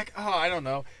today, Zach? Oh, I don't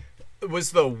know.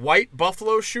 Was the white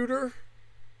Buffalo shooter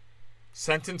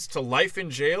sentenced to life in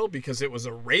jail because it was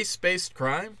a race-based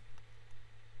crime?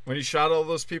 When he shot all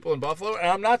those people in Buffalo? And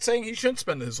I'm not saying he shouldn't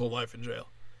spend his whole life in jail.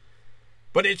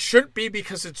 But it shouldn't be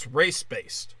because it's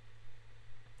race-based.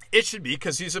 It should be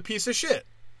because he's a piece of shit.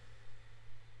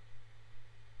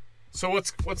 So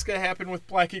what's going to happen with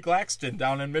Blackie Glaxton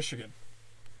down in Michigan?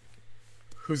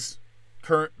 Who's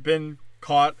been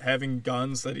caught having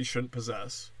guns that he shouldn't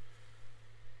possess.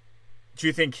 Do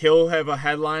you think he'll have a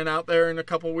headline out there in a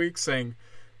couple weeks saying,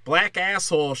 black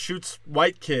asshole shoots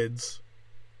white kids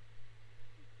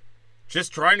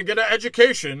just trying to get an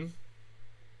education?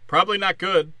 Probably not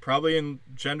good. Probably in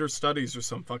gender studies or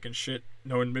some fucking shit.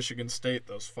 No, in Michigan State,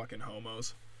 those fucking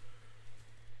homos.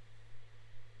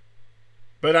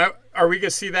 But are we going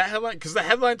to see that headline? Because the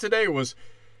headline today was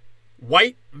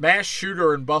white mass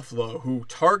shooter in Buffalo who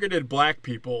targeted black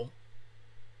people.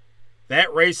 That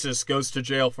racist goes to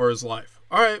jail for his life.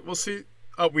 All right, we'll see.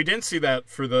 Oh, we didn't see that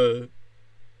for the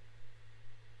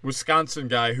Wisconsin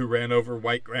guy who ran over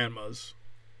white grandmas.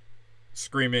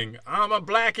 Screaming, I'm a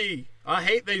blackie. I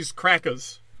hate these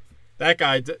crackers. That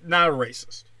guy, not a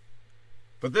racist.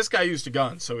 But this guy used a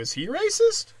gun, so is he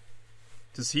racist?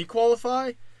 Does he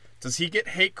qualify? Does he get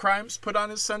hate crimes put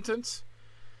on his sentence?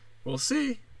 We'll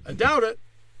see. I doubt it.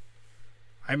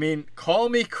 I mean, call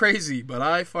me crazy, but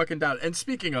I fucking doubt it. And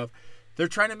speaking of, they're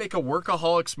trying to make a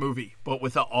Workaholics movie, but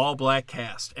with an all-black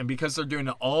cast. And because they're doing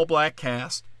an all-black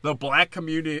cast, the black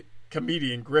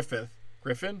comedian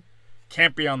Griffin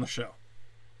can't be on the show.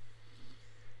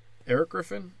 Eric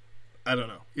Griffin? I don't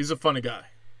know. He's a funny guy.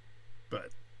 But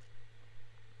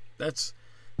that's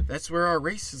where our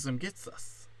racism gets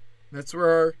us. That's where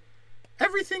our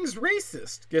everything's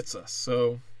racist gets us.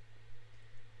 So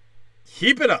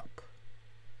keep it up.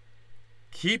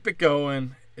 Keep it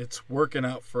going. It's working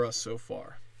out for us so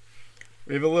far.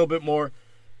 We have a little bit more.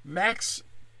 Max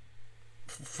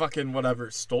fucking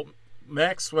whatever.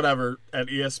 Max whatever at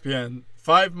ESPN.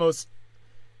 5 most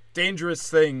dangerous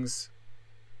things.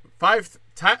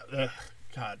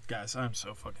 God, guys, I'm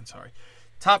so fucking sorry.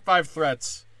 Top 5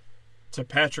 threats to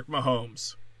Patrick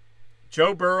Mahomes.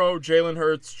 Joe Burrow, Jalen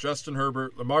Hurts, Justin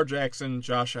Herbert, Lamar Jackson,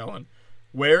 Josh Allen.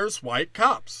 Where's white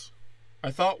cops?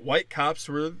 I thought white cops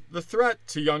were the threat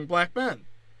to young black men.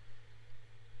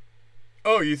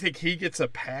 Oh, you think he gets a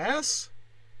pass?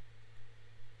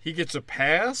 He gets a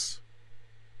pass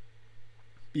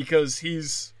because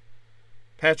he's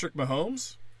Patrick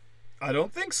Mahomes? I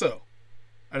don't think so.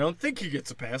 I don't think he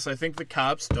gets a pass. I think the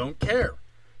cops don't care.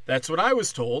 That's what I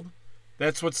was told.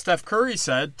 That's what Steph Curry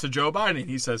said to Joe Biden.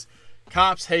 He says,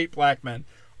 cops hate black men.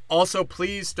 Also,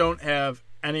 please don't have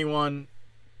anyone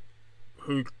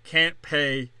who can't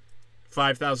pay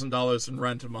 $5,000 in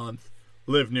rent a month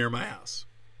live near my house.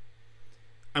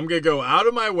 I'm going to go out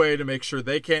of my way to make sure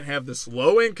they can't have this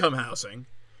low-income housing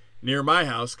near my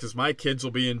house because my kids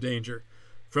will be in danger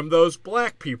from those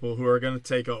black people who are going to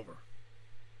take over.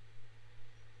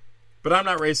 But I'm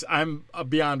not race. I'm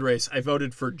beyond race. I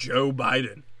voted for Joe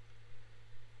Biden.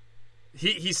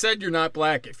 He said you're not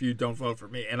black if you don't vote for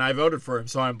me, and I voted for him,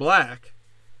 so I'm black.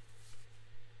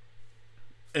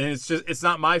 And it's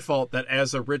not my fault that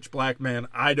as a rich black man,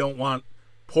 I don't want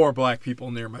poor black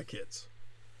people near my kids.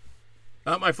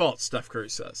 Not my fault, Steph Curry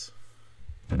says.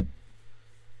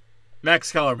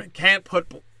 Max Kellerman can't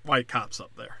put white cops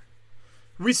up there.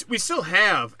 We still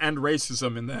have end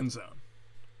racism in the end zone.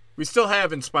 We still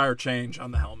have inspire change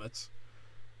on the helmets.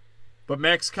 But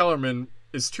Max Kellerman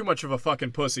is too much of a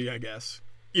fucking pussy, I guess.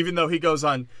 Even though he goes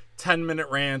on 10-minute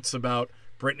rants about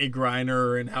Brittany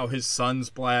Griner and how his son's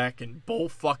black and bull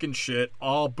fucking shit,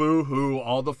 all boo-hoo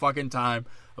all the fucking time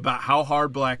about how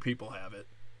hard black people have it.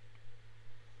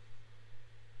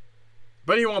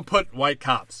 But he won't put white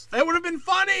cops. That would have been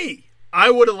funny.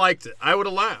 I would have liked it. I would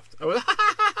have laughed. I would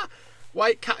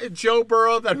Joe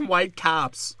Burrow, then white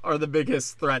cops are the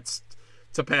biggest threats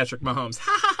to Patrick Mahomes.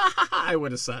 I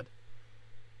would have said.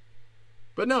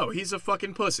 But no, he's a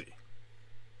fucking pussy.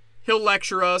 He'll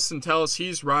lecture us and tell us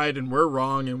he's right and we're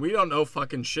wrong and we don't know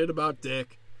fucking shit about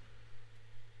dick.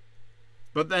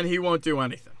 But then he won't do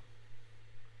anything.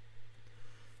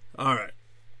 Alright.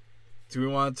 Do we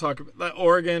want to talk about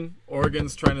Oregon?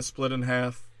 Oregon's trying to split in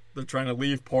half. They're trying to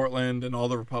leave Portland and all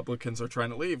the Republicans are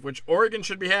trying to leave, which Oregon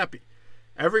should be happy.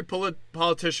 Every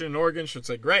politician in Oregon should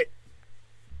say, great.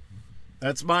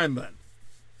 That's mine then.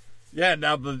 Yeah,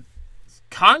 now the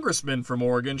congressmen from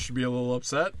Oregon should be a little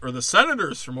upset, or the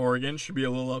senators from Oregon should be a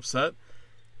little upset.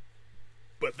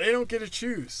 But they don't get to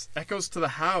choose. That goes to the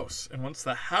House. And once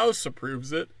the House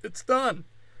approves it, it's done.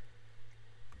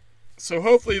 So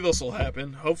hopefully this will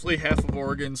happen. Hopefully half of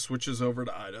Oregon switches over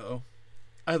to Idaho.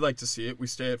 I'd like to see it. We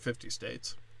stay at 50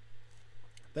 states.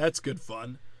 That's good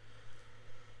fun.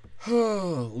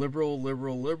 Liberal. We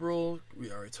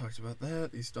already talked about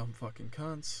that. These dumb fucking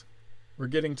cunts. We're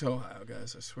getting to Ohio,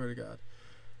 guys. I swear to God.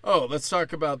 Oh, let's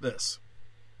talk about this.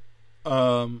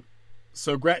 So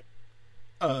Greg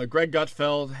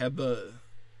Gutfeld had the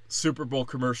Super Bowl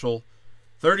commercial.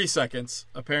 30 seconds.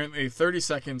 Apparently 30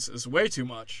 seconds is way too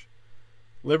much.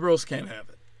 Liberals can't have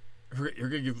it. You're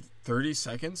going to give 30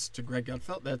 seconds to Greg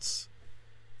Gutfeld? It's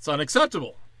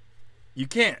unacceptable. You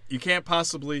can't. You can't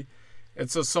possibly. And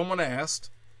so someone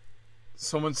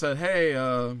said, hey,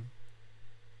 I'm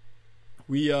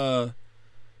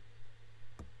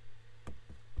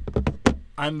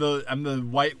the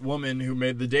white woman who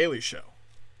made The Daily Show.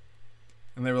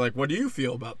 And they were like, what do you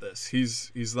feel about this?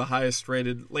 He's the highest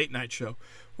rated late night show.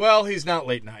 Well, he's not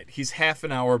late night. He's half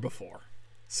an hour before.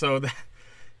 So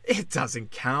it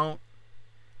doesn't count.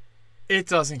 It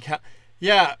doesn't count.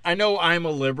 Yeah, I know I'm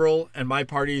a liberal and my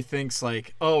party thinks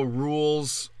like, oh,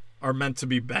 rules are meant to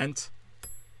be bent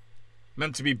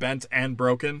and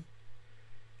broken.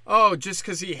 Oh, just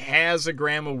because he has a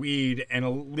gram of weed and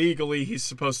illegally he's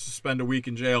supposed to spend a week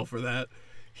in jail for that.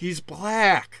 He's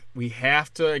black. We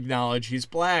have to acknowledge he's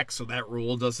black, so that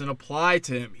rule doesn't apply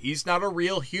to him. He's not a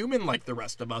real human like the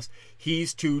rest of us.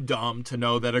 He's too dumb to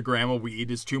know that a gram of weed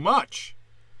is too much.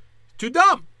 Too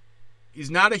dumb.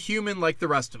 He's not a human like the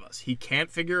rest of us. He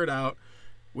can't figure it out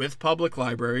with public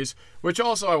libraries, which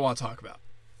also I want to talk about.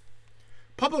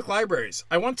 Public libraries.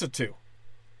 I wanted to.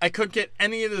 I couldn't get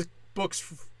any of the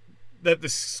books that the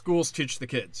schools teach the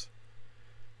kids.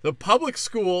 The public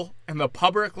school and the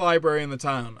public library in the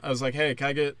town. I was like, hey, can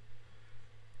I get,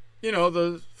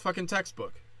 the fucking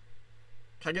textbook?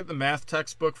 Can I get the math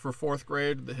textbook for 4th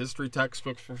grade, the history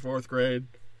textbook for 4th grade,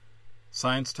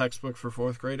 science textbook for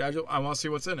 4th grade? I want to see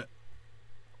what's in it.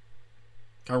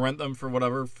 Can I rent them for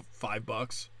whatever,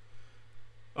 $5?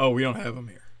 Oh, we don't have them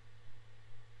here.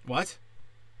 What?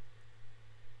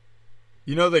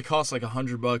 They cost like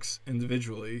 $100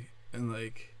 individually, and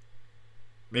like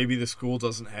maybe the school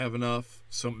doesn't have enough,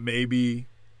 so maybe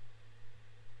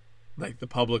like the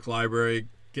public library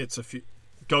gets a few,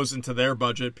 goes into their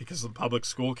budget because the public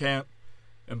school can't,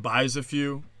 and buys a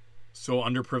few, so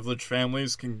underprivileged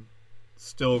families can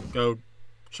still go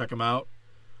check them out.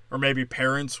 Or maybe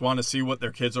parents want to see what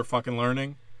their kids are fucking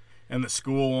learning, and the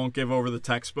school won't give over the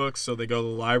textbooks, so they go to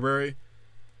the library.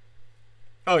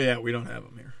 Oh yeah, we don't have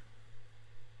them here.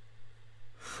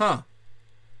 Huh.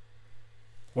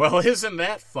 Well, isn't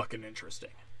that fucking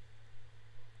interesting?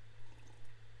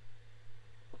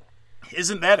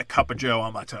 Isn't that a cup of joe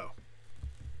on my toe?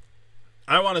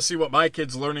 I want to see what my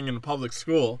kid's learning in a public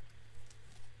school,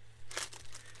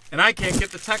 and I can't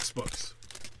get the textbooks.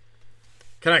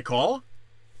 Can I call?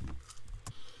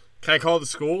 Can I call the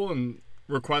school and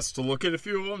request to look at a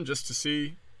few of them just to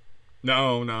see?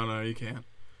 No, you can't.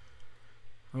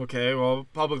 Okay, well,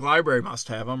 public library must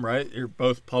have them, right? You're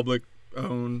both public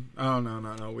owned. Oh,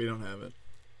 no, we don't have it.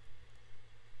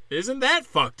 Isn't that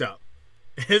fucked up?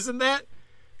 Isn't that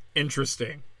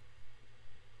interesting?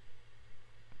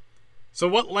 So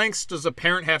what lengths does a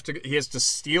parent have to... He has to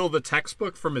steal the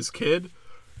textbook from his kid?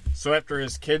 So after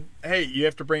his kid... Hey, you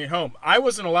have to bring it home. I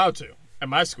wasn't allowed to at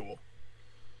my school.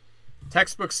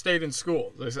 Textbooks stayed in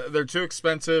school. They're too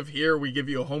expensive. Here, we give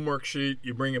you a homework sheet.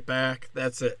 You bring it back.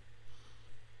 That's it.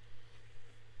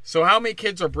 So how many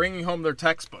kids are bringing home their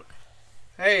textbook?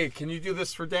 Hey, can you do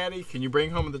this for Daddy? Can you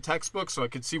bring home the textbook so I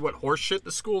can see what horse shit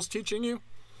the school's teaching you?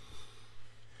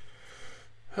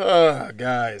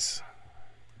 Guys.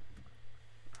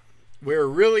 We're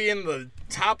really in the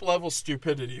top level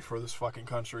stupidity for this fucking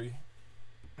country.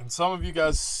 And some of you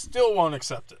guys still won't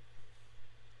accept it.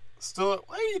 Still,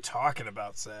 what are you talking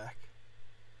about, Zach?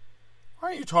 Why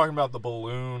aren't you talking about the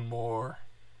balloon more?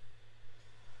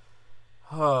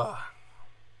 Oh,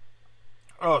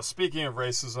 speaking of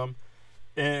racism,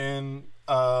 my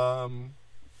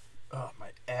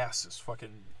ass is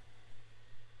fucking...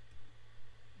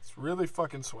 It's really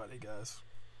fucking sweaty, guys.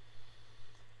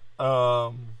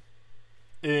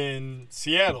 In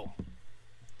Seattle.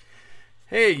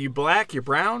 Hey, you black, you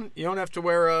brown, you don't have to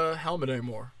wear a helmet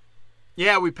anymore.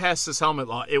 Yeah, we passed this helmet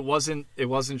law. It wasn't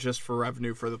just for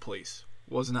revenue for the police.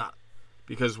 It was not.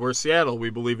 Because we're Seattle, we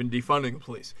believe in defunding the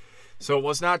police. So it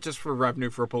was not just for revenue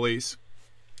for police.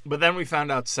 But then we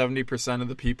found out 70% of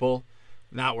the people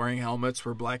not wearing helmets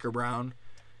were black or brown.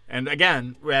 And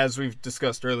again, as we've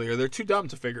discussed earlier, they're too dumb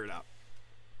to figure it out.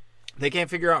 They can't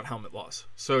figure out helmet laws.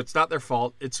 So it's not their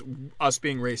fault. It's us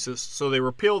being racist. So they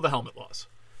repeal the helmet laws.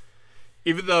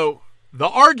 Even though the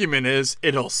argument is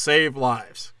it'll save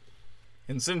lives.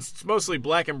 And since it's mostly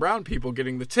black and brown people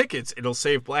getting the tickets, it'll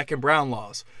save black and brown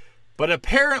laws. But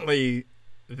apparently,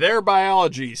 their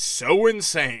biology is so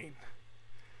insane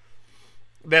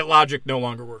that logic no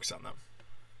longer works on them.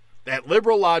 That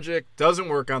liberal logic doesn't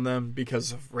work on them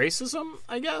because of racism,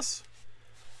 I guess.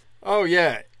 Oh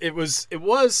yeah, it was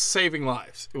saving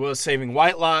lives. It was saving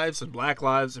white lives and black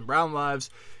lives and brown lives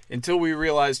until we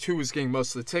realized who was getting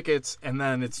most of the tickets, and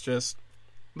then it's just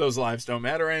those lives don't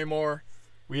matter anymore.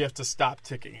 We have to stop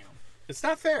ticking them. It's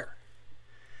not fair.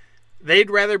 They'd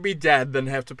rather be dead than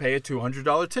have to pay a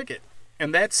 $200 ticket.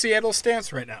 And that's Seattle's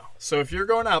stance right now. So if you're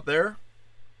going out there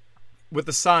with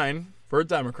a sign for a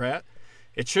Democrat,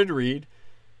 it should read,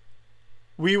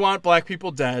 "We want black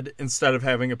people dead instead of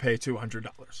having to pay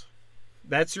 $200.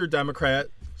 That's your Democrat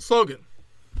slogan.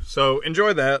 So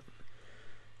enjoy that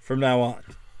from now on.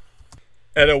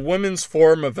 At a women's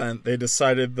forum event, they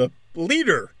decided the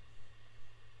leader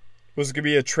was going to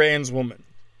be a trans woman.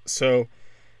 So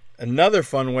another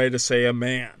fun way to say a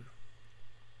man.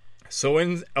 So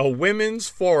in a women's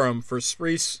forum for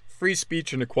free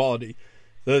speech and equality,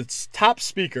 the top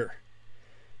speaker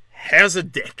has a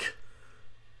dick.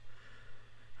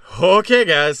 Okay,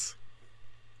 guys.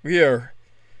 We are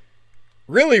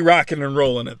really rocking and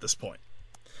rolling at this point.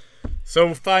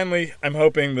 So finally, I'm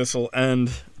hoping this will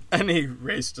end any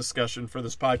race discussion for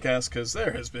this podcast, because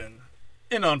there has been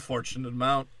an unfortunate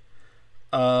amount.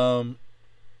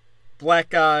 Black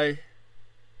guy,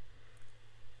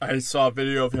 I saw a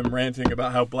video of him ranting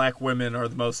about how black women are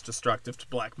the most destructive to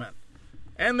black men.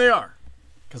 And they are.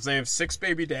 Because they have 6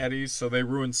 baby daddies, so they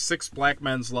ruin 6 black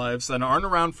men's lives, then aren't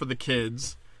around for the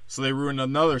kids, so they ruin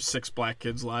another 6 black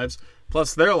kids' lives,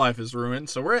 plus their life is ruined,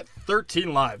 so we're at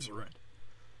 13 lives ruined.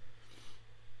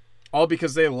 All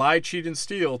because they lie, cheat, and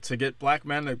steal to get black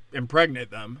men to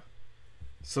impregnate them,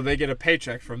 so they get a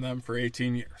paycheck from them for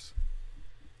 18 years.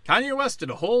 Kanye West did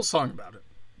a whole song about it.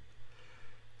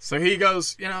 So he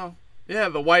goes,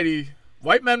 the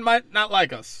white men might not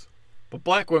like us, but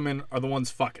black women are the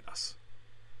ones fucking us.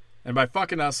 And by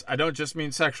fucking us, I don't just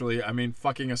mean sexually, I mean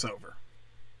fucking us over.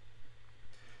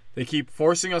 They keep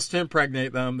forcing us to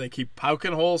impregnate them. They keep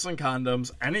poking holes in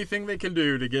condoms. Anything they can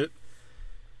do to get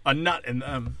a nut in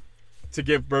them to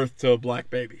give birth to a black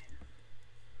baby.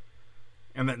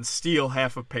 And then steal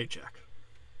half a paycheck.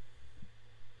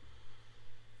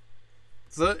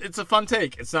 It's a fun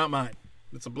take. It's not mine.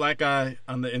 It's a black guy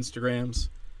on the Instagrams.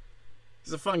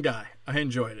 He's a fun guy. I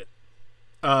enjoyed it.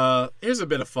 Here's a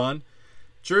bit of fun.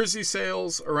 Jersey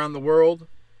sales around the world,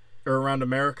 or around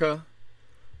America.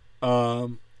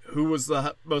 Who was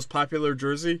the most popular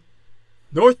jersey?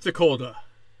 North Dakota.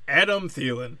 Adam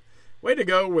Thielen. Way to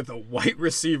go with a white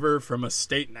receiver from a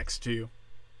state next to you.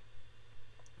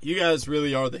 You guys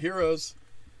really are the heroes.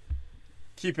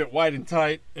 Keep it white and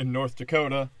tight in North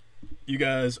Dakota. You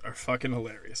guys are fucking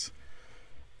hilarious.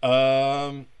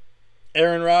 Aaron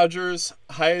Rodgers,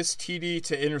 highest TD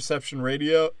to interception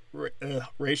ratio.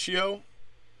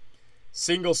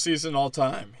 Single season all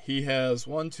time. He has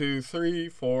 1, 2, 3,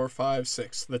 4, 5,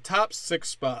 6. The top 6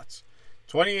 spots.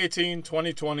 2018,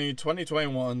 2020,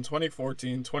 2021,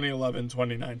 2014, 2011,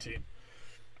 2019.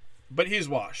 But he's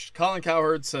washed. Colin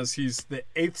Cowherd says he's the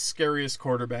 8th scariest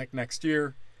quarterback next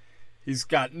year. He's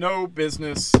got no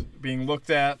business being looked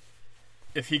at.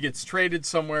 If he gets traded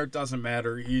somewhere, it doesn't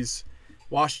matter. He's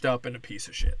washed up and a piece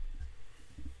of shit.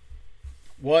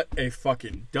 What a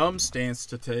fucking dumb stance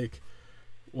to take.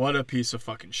 What a piece of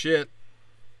fucking shit.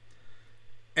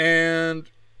 And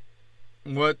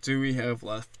what do we have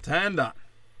left to end on?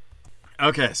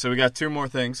 Okay, so we got 2 more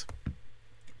things.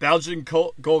 Belgian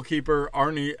goalkeeper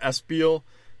Arnie Espiel,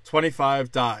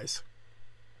 25, dies.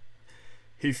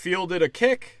 He fielded a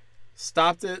kick,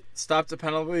 stopped a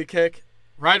penalty kick,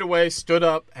 right away stood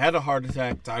up, had a heart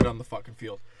attack, died on the fucking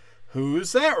field. Who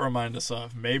does that remind us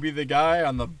of? Maybe the guy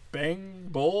on the Bang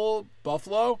Bowl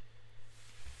Buffalo?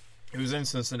 He was in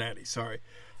Cincinnati, sorry.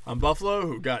 On Buffalo,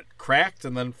 who got cracked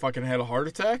and then fucking had a heart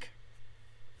attack.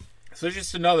 So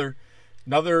just another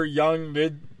young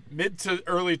mid to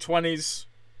early 20s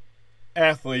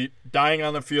athlete dying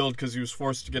on the field because he was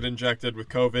forced to get injected with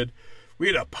COVID. We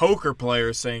had a poker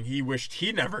player saying he wished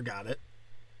he never got it.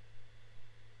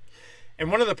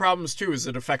 And one of the problems, too, is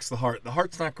it affects the heart. The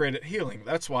heart's not great at healing.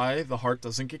 That's why the heart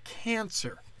doesn't get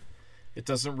cancer. It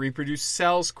doesn't reproduce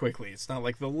cells quickly. It's not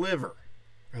like the liver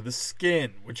or the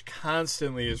skin, which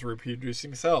constantly is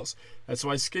reproducing cells. That's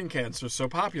why skin cancer is so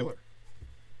popular.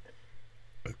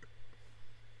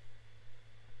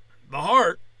 The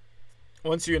heart,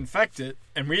 once you infect it,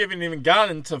 and we haven't even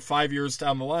gotten to 5 years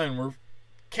down the line where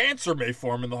cancer may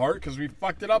form in the heart because we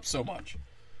fucked it up so much.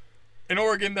 An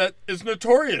organ that is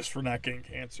notorious for not getting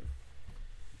cancer.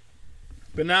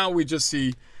 But now we just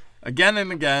see, again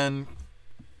and again,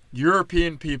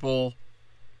 European people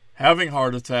having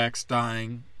heart attacks,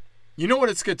 dying. You know what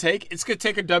it's going to take? It's going to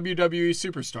take a WWE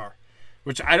superstar,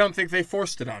 which I don't think they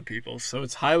forced it on people, so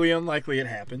it's highly unlikely it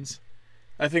happens.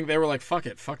 I think they were like, fuck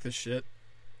it, fuck this shit.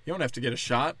 You don't have to get a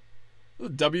shot.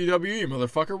 WWE,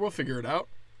 motherfucker, we'll figure it out.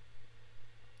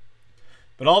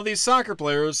 But all these soccer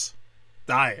players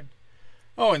dying.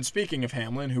 Oh, and speaking of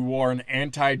Hamlin, who wore an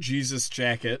anti-Jesus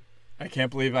jacket, I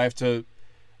can't believe I have to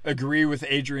agree with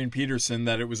Adrian Peterson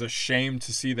that it was a shame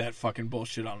to see that fucking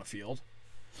bullshit on the field.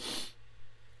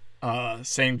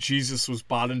 Saying Jesus was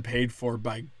bought and paid for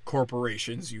by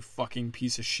corporations, you fucking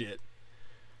piece of shit.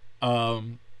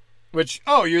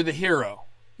 You're the hero.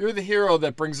 You're the hero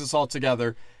that brings us all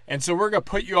together. And so we're going to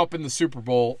put you up in the Super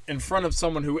Bowl in front of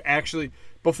someone who actually,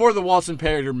 before the Walton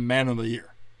Payton Man of the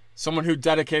Year, someone who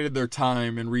dedicated their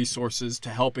time and resources to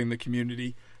helping the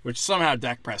community, which somehow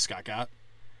Dak Prescott got.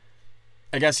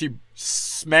 I guess he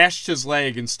smashed his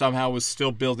leg and somehow was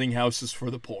still building houses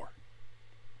for the poor.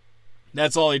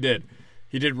 That's all he did.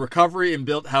 He did recovery and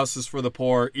built houses for the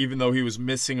poor, even though he was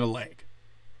missing a leg.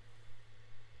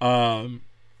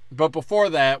 But before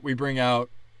that, we bring out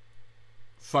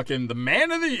fucking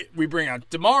we bring out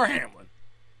Damar Hamlin.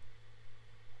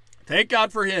 Thank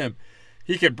God for him.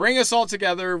 He could bring us all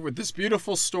together with this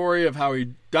beautiful story of how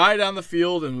he died on the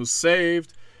field and was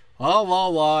saved. La, la,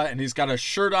 la. And he's got a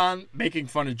shirt on making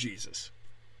fun of Jesus.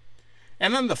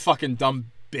 And then the fucking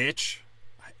dumb bitch.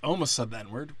 I almost said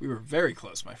that word. We were very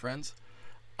close, my friends.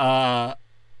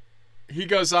 He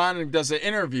goes on and does an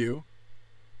interview.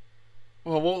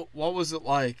 Well, what was it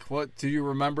like? What do you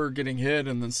remember getting hit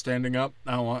and then standing up?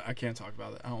 I can't talk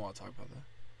about that. I don't want to talk about that.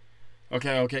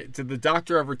 Okay. Did the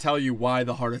doctor ever tell you why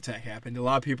the heart attack happened? A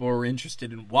lot of people are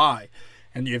interested in why.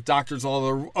 And you have doctors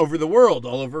all over the world,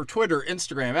 all over Twitter,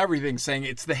 Instagram, everything, saying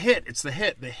it's the hit. It's the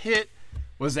hit. The hit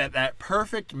was at that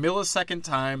perfect millisecond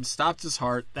time, stopped his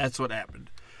heart. That's what happened.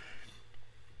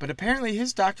 But apparently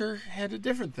his doctor had a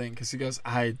different thing because he goes,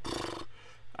 I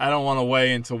don't want to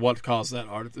weigh into what caused that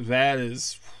heart attack. That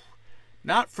is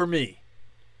not for me.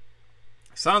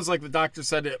 Sounds like the doctor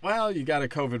said it. Well, you got a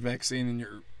COVID vaccine and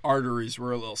your arteries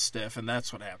were a little stiff, and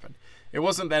that's what happened. It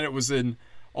wasn't that it was in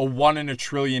a 1 in a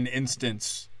trillion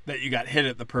instance that you got hit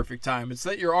at the perfect time. It's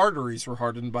that your arteries were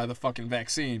hardened by the fucking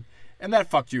vaccine, and that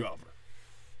fucked you over.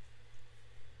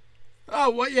 Oh,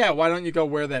 well, yeah, why don't you go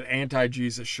wear that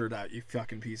anti-Jesus shirt out, you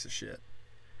fucking piece of shit?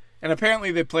 And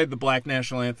apparently they played the Black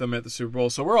National Anthem at the Super Bowl,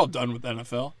 so we're all done with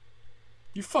NFL.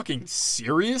 You fucking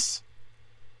serious?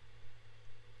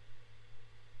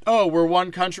 Oh, we're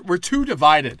one country. We're too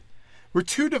divided. We're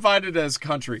too divided as a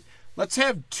country. Let's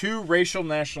have 2 racial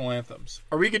national anthems.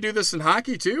 Or we could do this in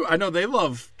hockey, too. I know they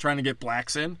love trying to get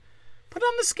blacks in. Put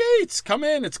on the skates. Come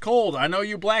in. It's cold. I know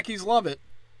you blackies love it.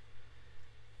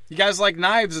 You guys like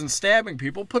knives and stabbing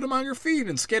people. Put them on your feet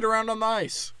and skate around on the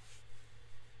ice.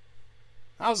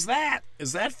 How's that?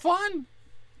 Is that fun?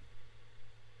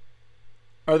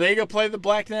 Are they going to play the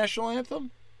Black National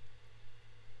Anthem?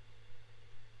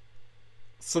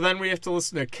 So then we have to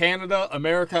listen to Canada,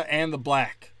 America, and the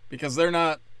Black. Because they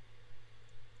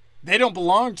don't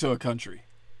belong to a country.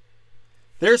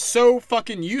 They're so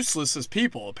fucking useless as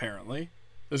people, apparently.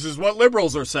 This is what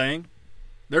liberals are saying.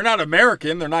 They're not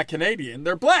American, they're not Canadian,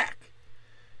 they're black.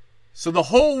 So the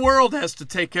whole world has to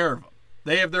take care of them.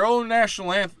 They have their own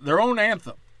national anthem, their own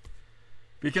anthem.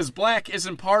 Because black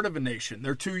isn't part of a nation.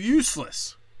 They're too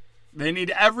useless. They need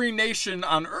every nation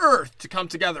on earth to come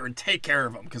together and take care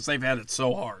of them because they've had it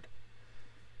so hard.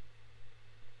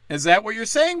 Is that what you're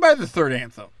saying by the third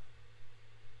anthem?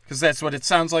 Because that's what it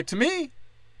sounds like to me.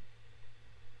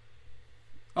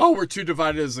 Oh, we're too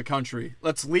divided as a country.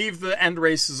 Let's leave the end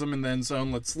racism in the end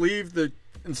zone. Let's leave the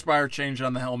inspire change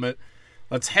on the helmet.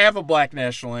 Let's have a black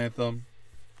national anthem.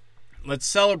 Let's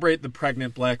celebrate the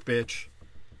pregnant black bitch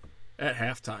at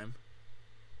halftime.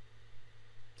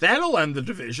 That'll end the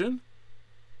division.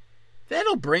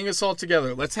 That'll bring us all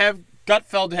together. Let's have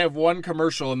Gutfeld have one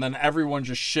commercial and then everyone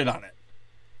just shit on it.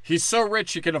 He's so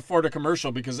rich he can afford a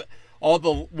commercial because all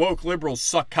the woke liberals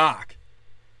suck cock.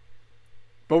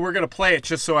 But we're going to play it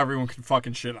just so everyone can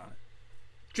fucking shit on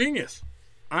it. Genius.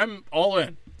 I'm all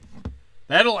in.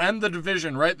 That'll end the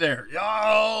division right there.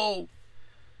 Yo!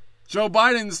 Joe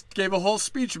Biden gave a whole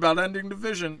speech about ending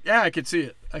division. Yeah, I could see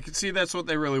it. I could see that's what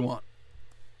they really want.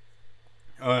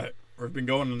 All right. We've been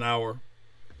going an hour.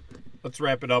 Let's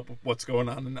wrap it up with what's going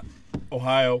on in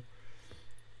Ohio.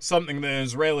 Something the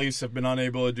Israelis have been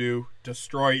unable to do.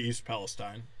 Destroy East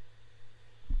Palestine.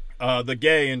 The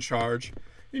gay in charge.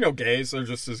 You know gays, they're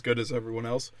just as good as everyone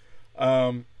else.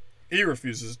 He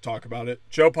refuses to talk about it.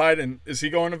 Joe Biden, is he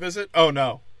going to visit? Oh,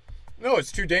 no. No,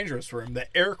 it's too dangerous for him.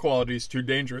 The air quality is too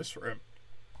dangerous for him.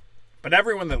 But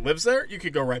everyone that lives there, you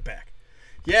could go right back.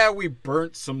 Yeah, we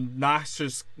burnt some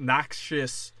noxious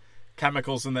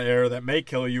chemicals in the air that may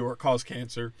kill you or cause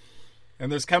cancer.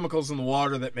 And there's chemicals in the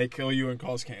water that may kill you and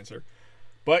cause cancer.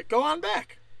 But go on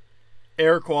back.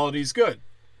 Air quality is good.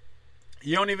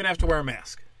 You don't even have to wear a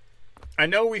mask. I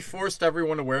know we forced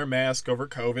everyone to wear a mask over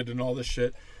COVID and all this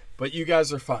shit, but you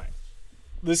guys are fine.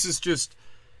 This is just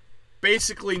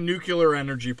basically nuclear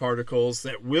energy particles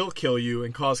that will kill you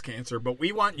and cause cancer, but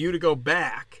we want you to go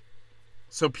back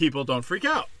so people don't freak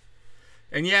out.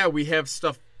 And yeah, we have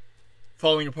stuff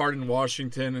falling apart in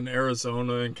Washington and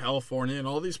Arizona and California and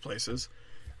all these places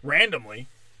randomly.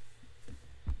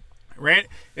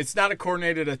 It's not a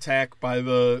coordinated attack by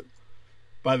the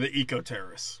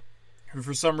eco-terrorists, who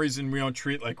for some reason we don't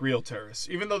treat like real terrorists,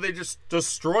 even though they just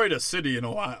destroyed a city in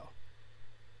Ohio.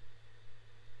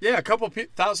 Yeah, a couple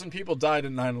thousand people died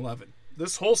in 9/11.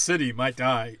 This whole city might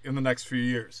die in the next few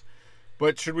years.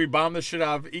 But should we bomb the shit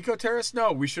out of eco-terrorists?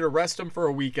 No, we should arrest them for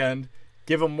a weekend,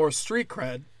 give them more street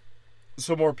cred,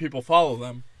 so more people follow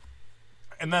them,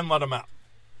 and then let them out.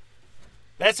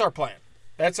 That's our plan.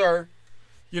 That's our,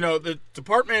 the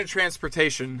Department of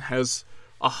Transportation has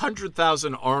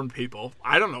 100,000 armed people.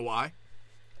 I don't know why.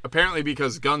 Apparently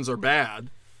because guns are bad.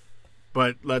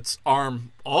 But let's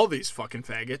arm all these fucking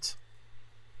faggots.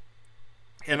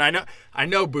 And I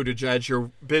know, Buttigieg,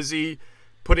 you're busy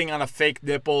putting on a fake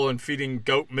nipple and feeding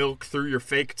goat milk through your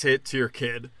fake tit to your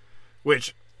kid.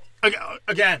 Which,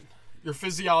 again, your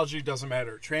physiology doesn't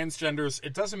matter. Transgenders,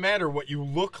 it doesn't matter what you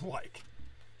look like.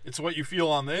 It's what you feel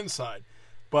on the inside.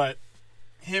 But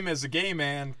him as a gay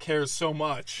man cares so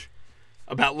much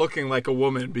about looking like a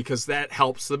woman because that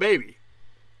helps the baby.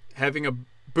 Having a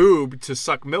boob to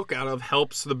suck milk out of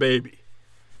helps the baby.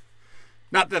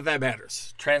 Not that that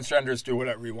matters. Transgenders do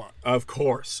whatever you want. Of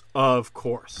course. Of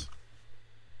course.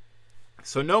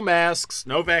 So no masks,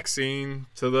 no vaccine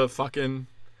to the fucking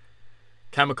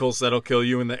chemicals that'll kill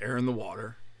you in the air and the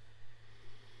water.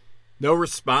 No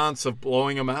response of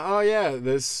blowing them out. Oh yeah,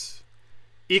 this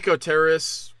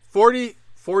eco-terrorists, 40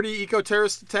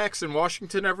 eco-terrorist attacks in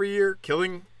Washington every year,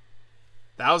 killing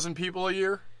 1,000 people a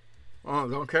year. Oh,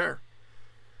 don't care.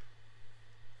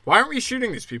 Why aren't we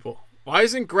shooting these people? Why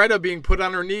isn't Greta being put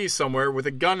on her knees somewhere with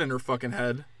a gun in her fucking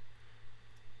head?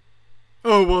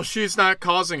 Oh, well, she's not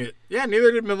causing it. Yeah,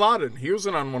 neither did Bin Laden. He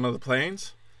wasn't on one of the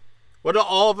planes. What did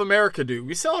all of America do?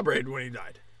 We celebrated when he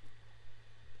died.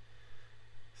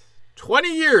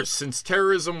 20 years since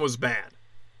terrorism was bad.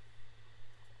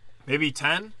 Maybe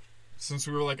 10? Since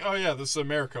we were like, oh yeah, this is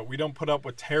America. We don't put up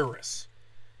with terrorists.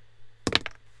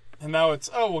 And now it's,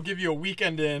 oh, we'll give you a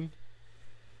weekend in.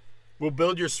 We'll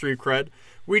build your street cred.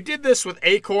 We did this with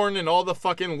Acorn and all the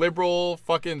fucking liberal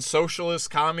fucking socialist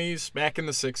commies back in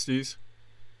the 60s.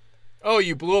 Oh,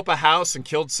 you blew up a house and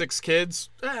killed 6 kids?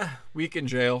 Week in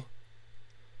jail.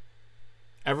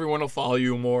 Everyone will follow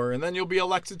you more, and then you'll be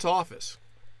elected to office.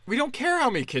 We don't care how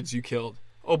many kids you killed.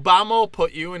 Obama will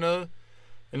put you in a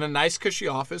nice, cushy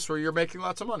office where you're making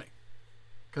lots of money.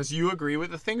 Because you agree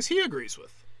with the things he agrees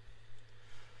with.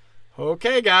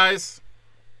 Okay, guys.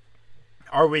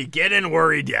 Are we getting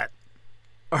worried yet?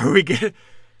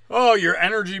 Oh, your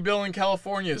energy bill in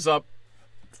California is up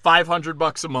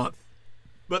 $500 a month.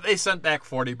 But they sent back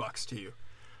 $40 to you.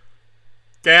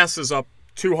 Gas is up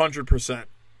 200%.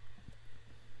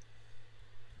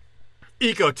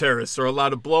 Eco-terrorists are allowed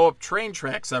to blow up train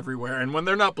tracks everywhere, and when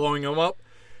they're not blowing them up,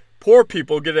 poor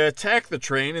people get to attack the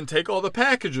train and take all the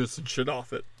packages and shit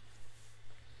off it.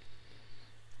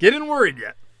 Getting worried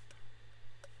yet?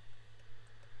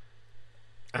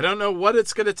 I don't know what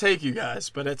it's going to take, you guys,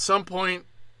 but at some point,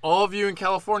 all of you in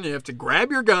California have to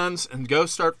grab your guns and go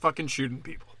start fucking shooting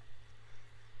people.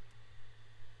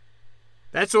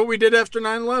 That's what we did after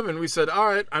 9/11. We said, all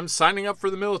right, I'm signing up for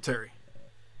the military.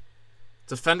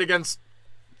 Defend against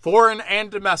foreign and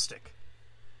domestic.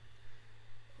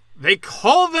 They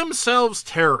call themselves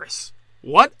terrorists.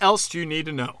 What else do you need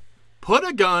to know? Put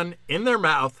a gun in their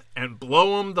mouth and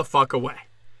blow them the fuck away.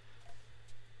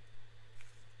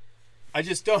 I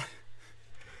just don't...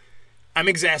 I'm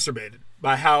exacerbated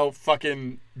by how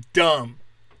fucking dumb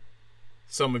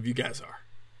some of you guys are.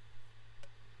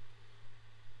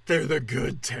 They're the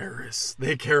good terrorists.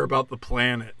 They care about the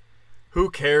planet. Who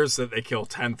cares that they kill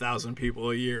 10,000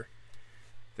 people a year?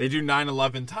 They do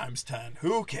 9/11 times 10.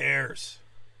 Who cares?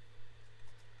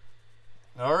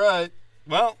 All right.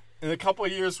 Well, in a couple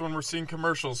of years when we're seeing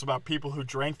commercials about people who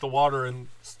drank the water and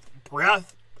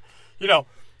breath,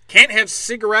 can't have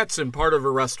cigarettes in part of a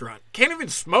restaurant. Can't even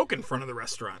smoke in front of the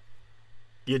restaurant.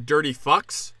 You dirty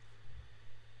fucks.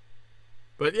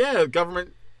 But yeah,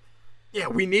 government... Yeah,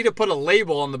 we need to put a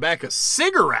label on the back of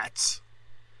cigarettes.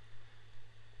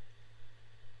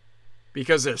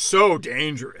 Because they're so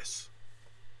dangerous.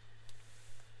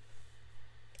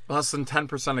 Less than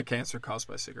 10% of cancer caused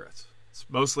by cigarettes. It's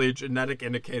mostly a genetic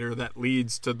indicator that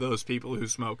leads to those people who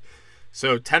smoke.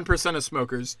 So 10% of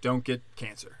smokers don't get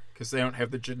cancer because they don't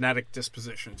have the genetic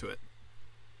disposition to it.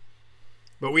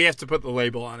 But we have to put the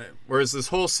label on it. Whereas this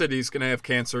whole city is going to have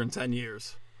cancer in 10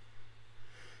 years.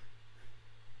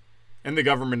 And the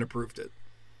government approved it.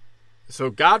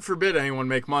 So God forbid anyone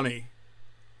make money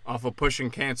off of pushing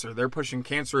cancer. They're pushing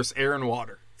cancerous air and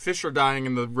water. Fish are dying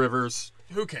in the rivers.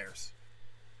 Who cares?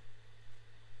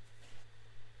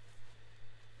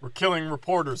 We're killing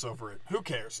reporters over it. Who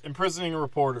cares? Imprisoning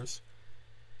reporters.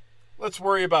 Let's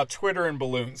worry about Twitter and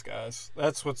balloons, guys.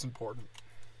 That's what's important.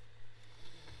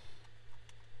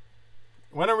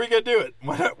 When are we going to do it?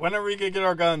 When are we going to get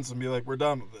our guns and be like, we're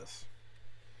done with this?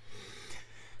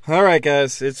 All right,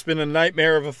 guys. It's been a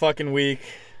nightmare of a fucking week.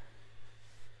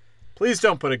 Please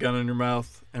don't put a gun in your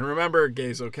mouth. And remember,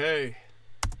 gay's okay.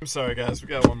 I'm sorry, guys. We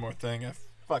got one more thing I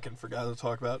fucking forgot to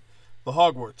talk about. The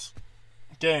Hogwarts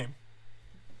game.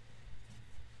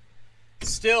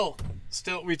 Still,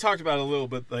 we talked about it a little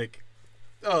bit, like,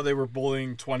 oh, they were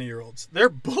bullying 20-year-olds. They're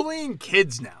bullying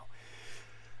kids now.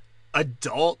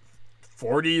 Adult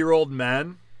 40-year-old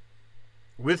men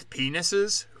with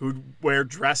penises who wear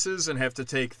dresses and have to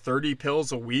take 30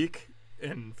 pills a week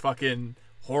and fucking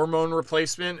hormone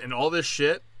replacement and all this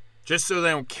shit just so they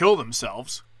don't kill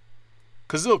themselves.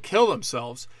 Because they'll kill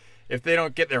themselves if they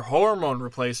don't get their hormone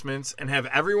replacements and have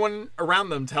everyone around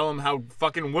them tell them how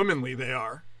fucking womanly they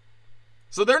are.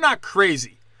 So they're not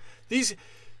crazy.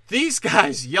 These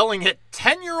guys yelling at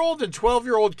 10-year-old and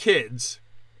 12-year-old kids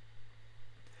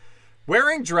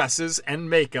wearing dresses and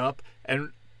makeup and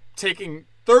taking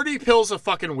 30 pills a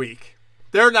fucking week.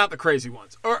 They're not the crazy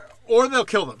ones. Or they'll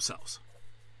kill themselves.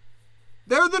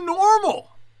 They're the normal.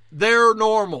 They're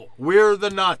normal. We're the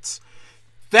nuts.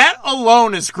 That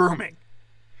alone is grooming.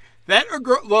 That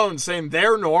alone saying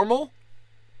they're normal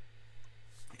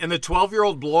and the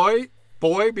 12-year-old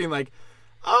boy being like,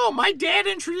 oh, my dad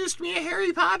introduced me to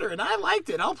Harry Potter and I liked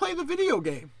it. I'll play the video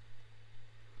game.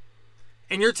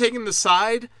 And you're taking the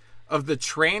side of the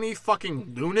tranny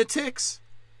fucking lunatics?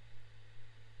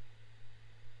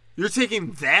 You're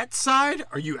taking that side?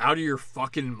 Are you out of your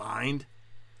fucking mind?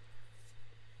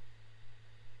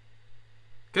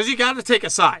 Because you got to take a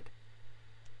side.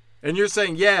 And you're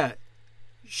saying, yeah,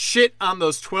 shit on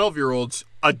those 12-year-olds,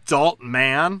 adult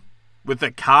man with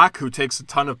a cock who takes a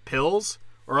ton of pills,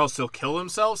 or else he'll kill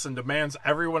themselves and demands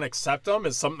everyone accept them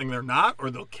as something they're not, or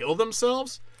they'll kill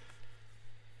themselves.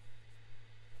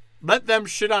 Let them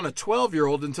shit on a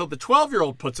 12-year-old until the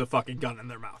 12-year-old puts a fucking gun in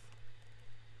their mouth.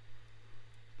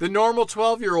 The normal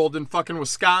 12-year-old in fucking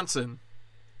Wisconsin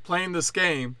playing this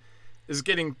game is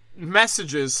getting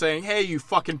messages saying, hey, you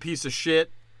fucking piece of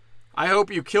shit, I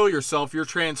hope you kill yourself, you're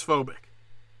transphobic.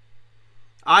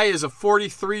 I, as a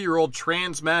 43-year-old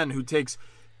trans man who takes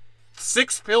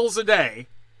 6 pills a day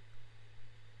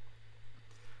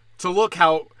to look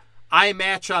how I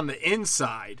match on the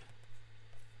inside,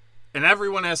 and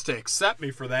everyone has to accept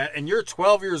me for that, and you're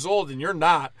 12 years old and you're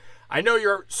not. I know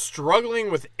you're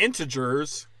struggling with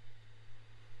integers,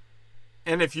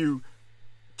 and if you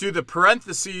do the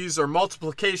parentheses or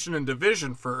multiplication and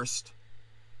division first,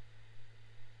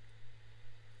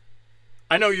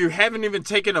 I know you haven't even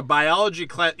taken a biology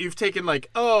class. You've taken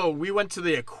we went to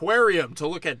the aquarium to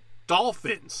look at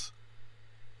dolphins,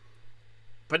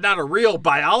 but not a real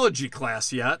biology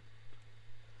class yet.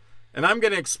 And I'm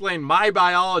going to explain my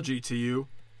biology to you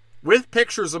with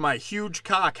pictures of my huge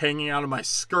cock hanging out of my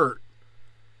skirt.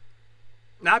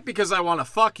 Not because I want to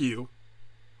fuck you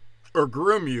or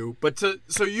groom you, but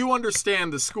so you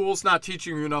understand the school's not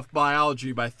teaching you enough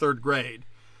biology by 3rd grade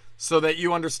so that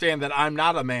you understand that I'm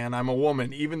not a man, I'm a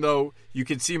woman, even though you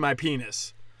can see my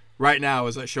penis right now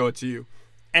as I show it to you.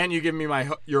 And you give me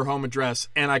your home address,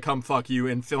 and I come fuck you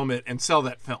and film it and sell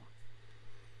that film.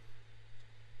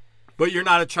 But you're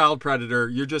not a child predator.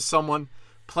 You're just someone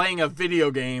playing a video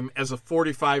game as a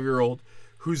 45-year-old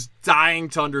who's dying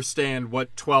to understand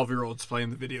what 12-year-olds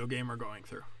playing the video game are going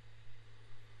through.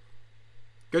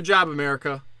 Good job,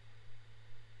 America.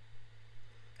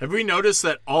 Have we noticed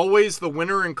that always the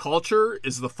winner in culture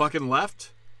is the fucking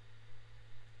left?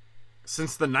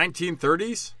 Since the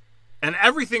 1930s? And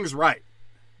everything's right.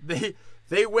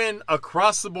 They win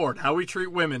across the board. How we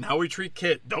treat women, how we treat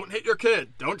kids. Don't hit your kid.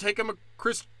 Don't take him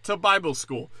to Bible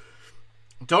school.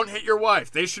 Don't hit your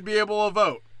wife. They should be able to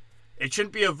vote. It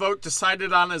shouldn't be a vote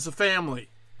decided on as a family.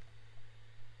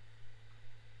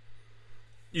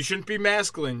 You shouldn't be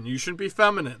masculine. You shouldn't be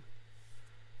feminine.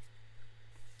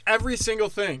 Every single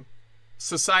thing,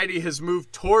 society has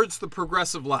moved towards the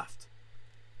progressive left.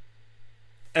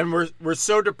 And we're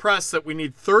so depressed that we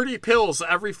need 30 pills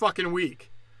every fucking week.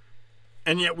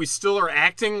 And yet we still are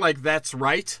acting like that's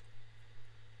right.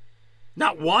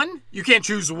 Not one? You can't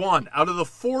choose one. Out of the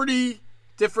 40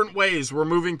 different ways we're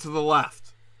moving to the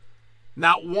left,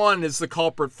 not one is the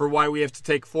culprit for why we have to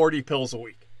take 40 pills a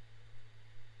week.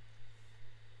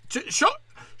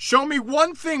 Show me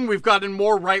one thing we've gotten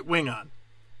more right wing on.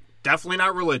 Definitely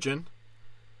not religion.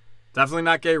 Definitely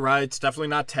not gay rights. Definitely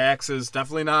not taxes.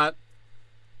 Definitely not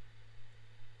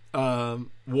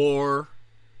war.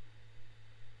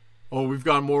 Oh, we've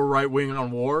gone more right wing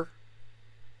on war.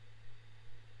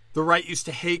 The right used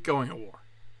to hate going to war.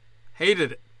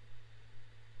 Hated it.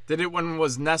 Did it when it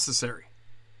was necessary.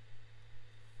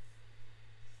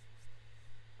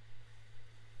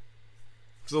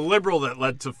 It was a liberal that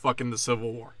led to fucking the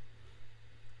Civil War.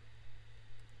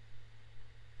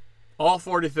 All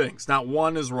 40 things. Not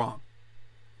one is wrong.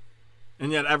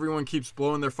 And yet everyone keeps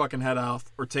blowing their fucking head off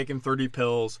or taking 30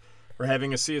 pills or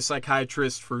having to see a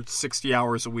psychiatrist for 60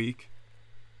 hours a week.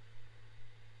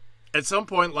 At some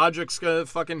point, logic's gonna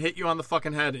fucking hit you on the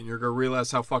fucking head and you're gonna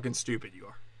realize how fucking stupid you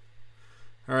are.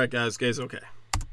 Alright, guys. Gay's okay.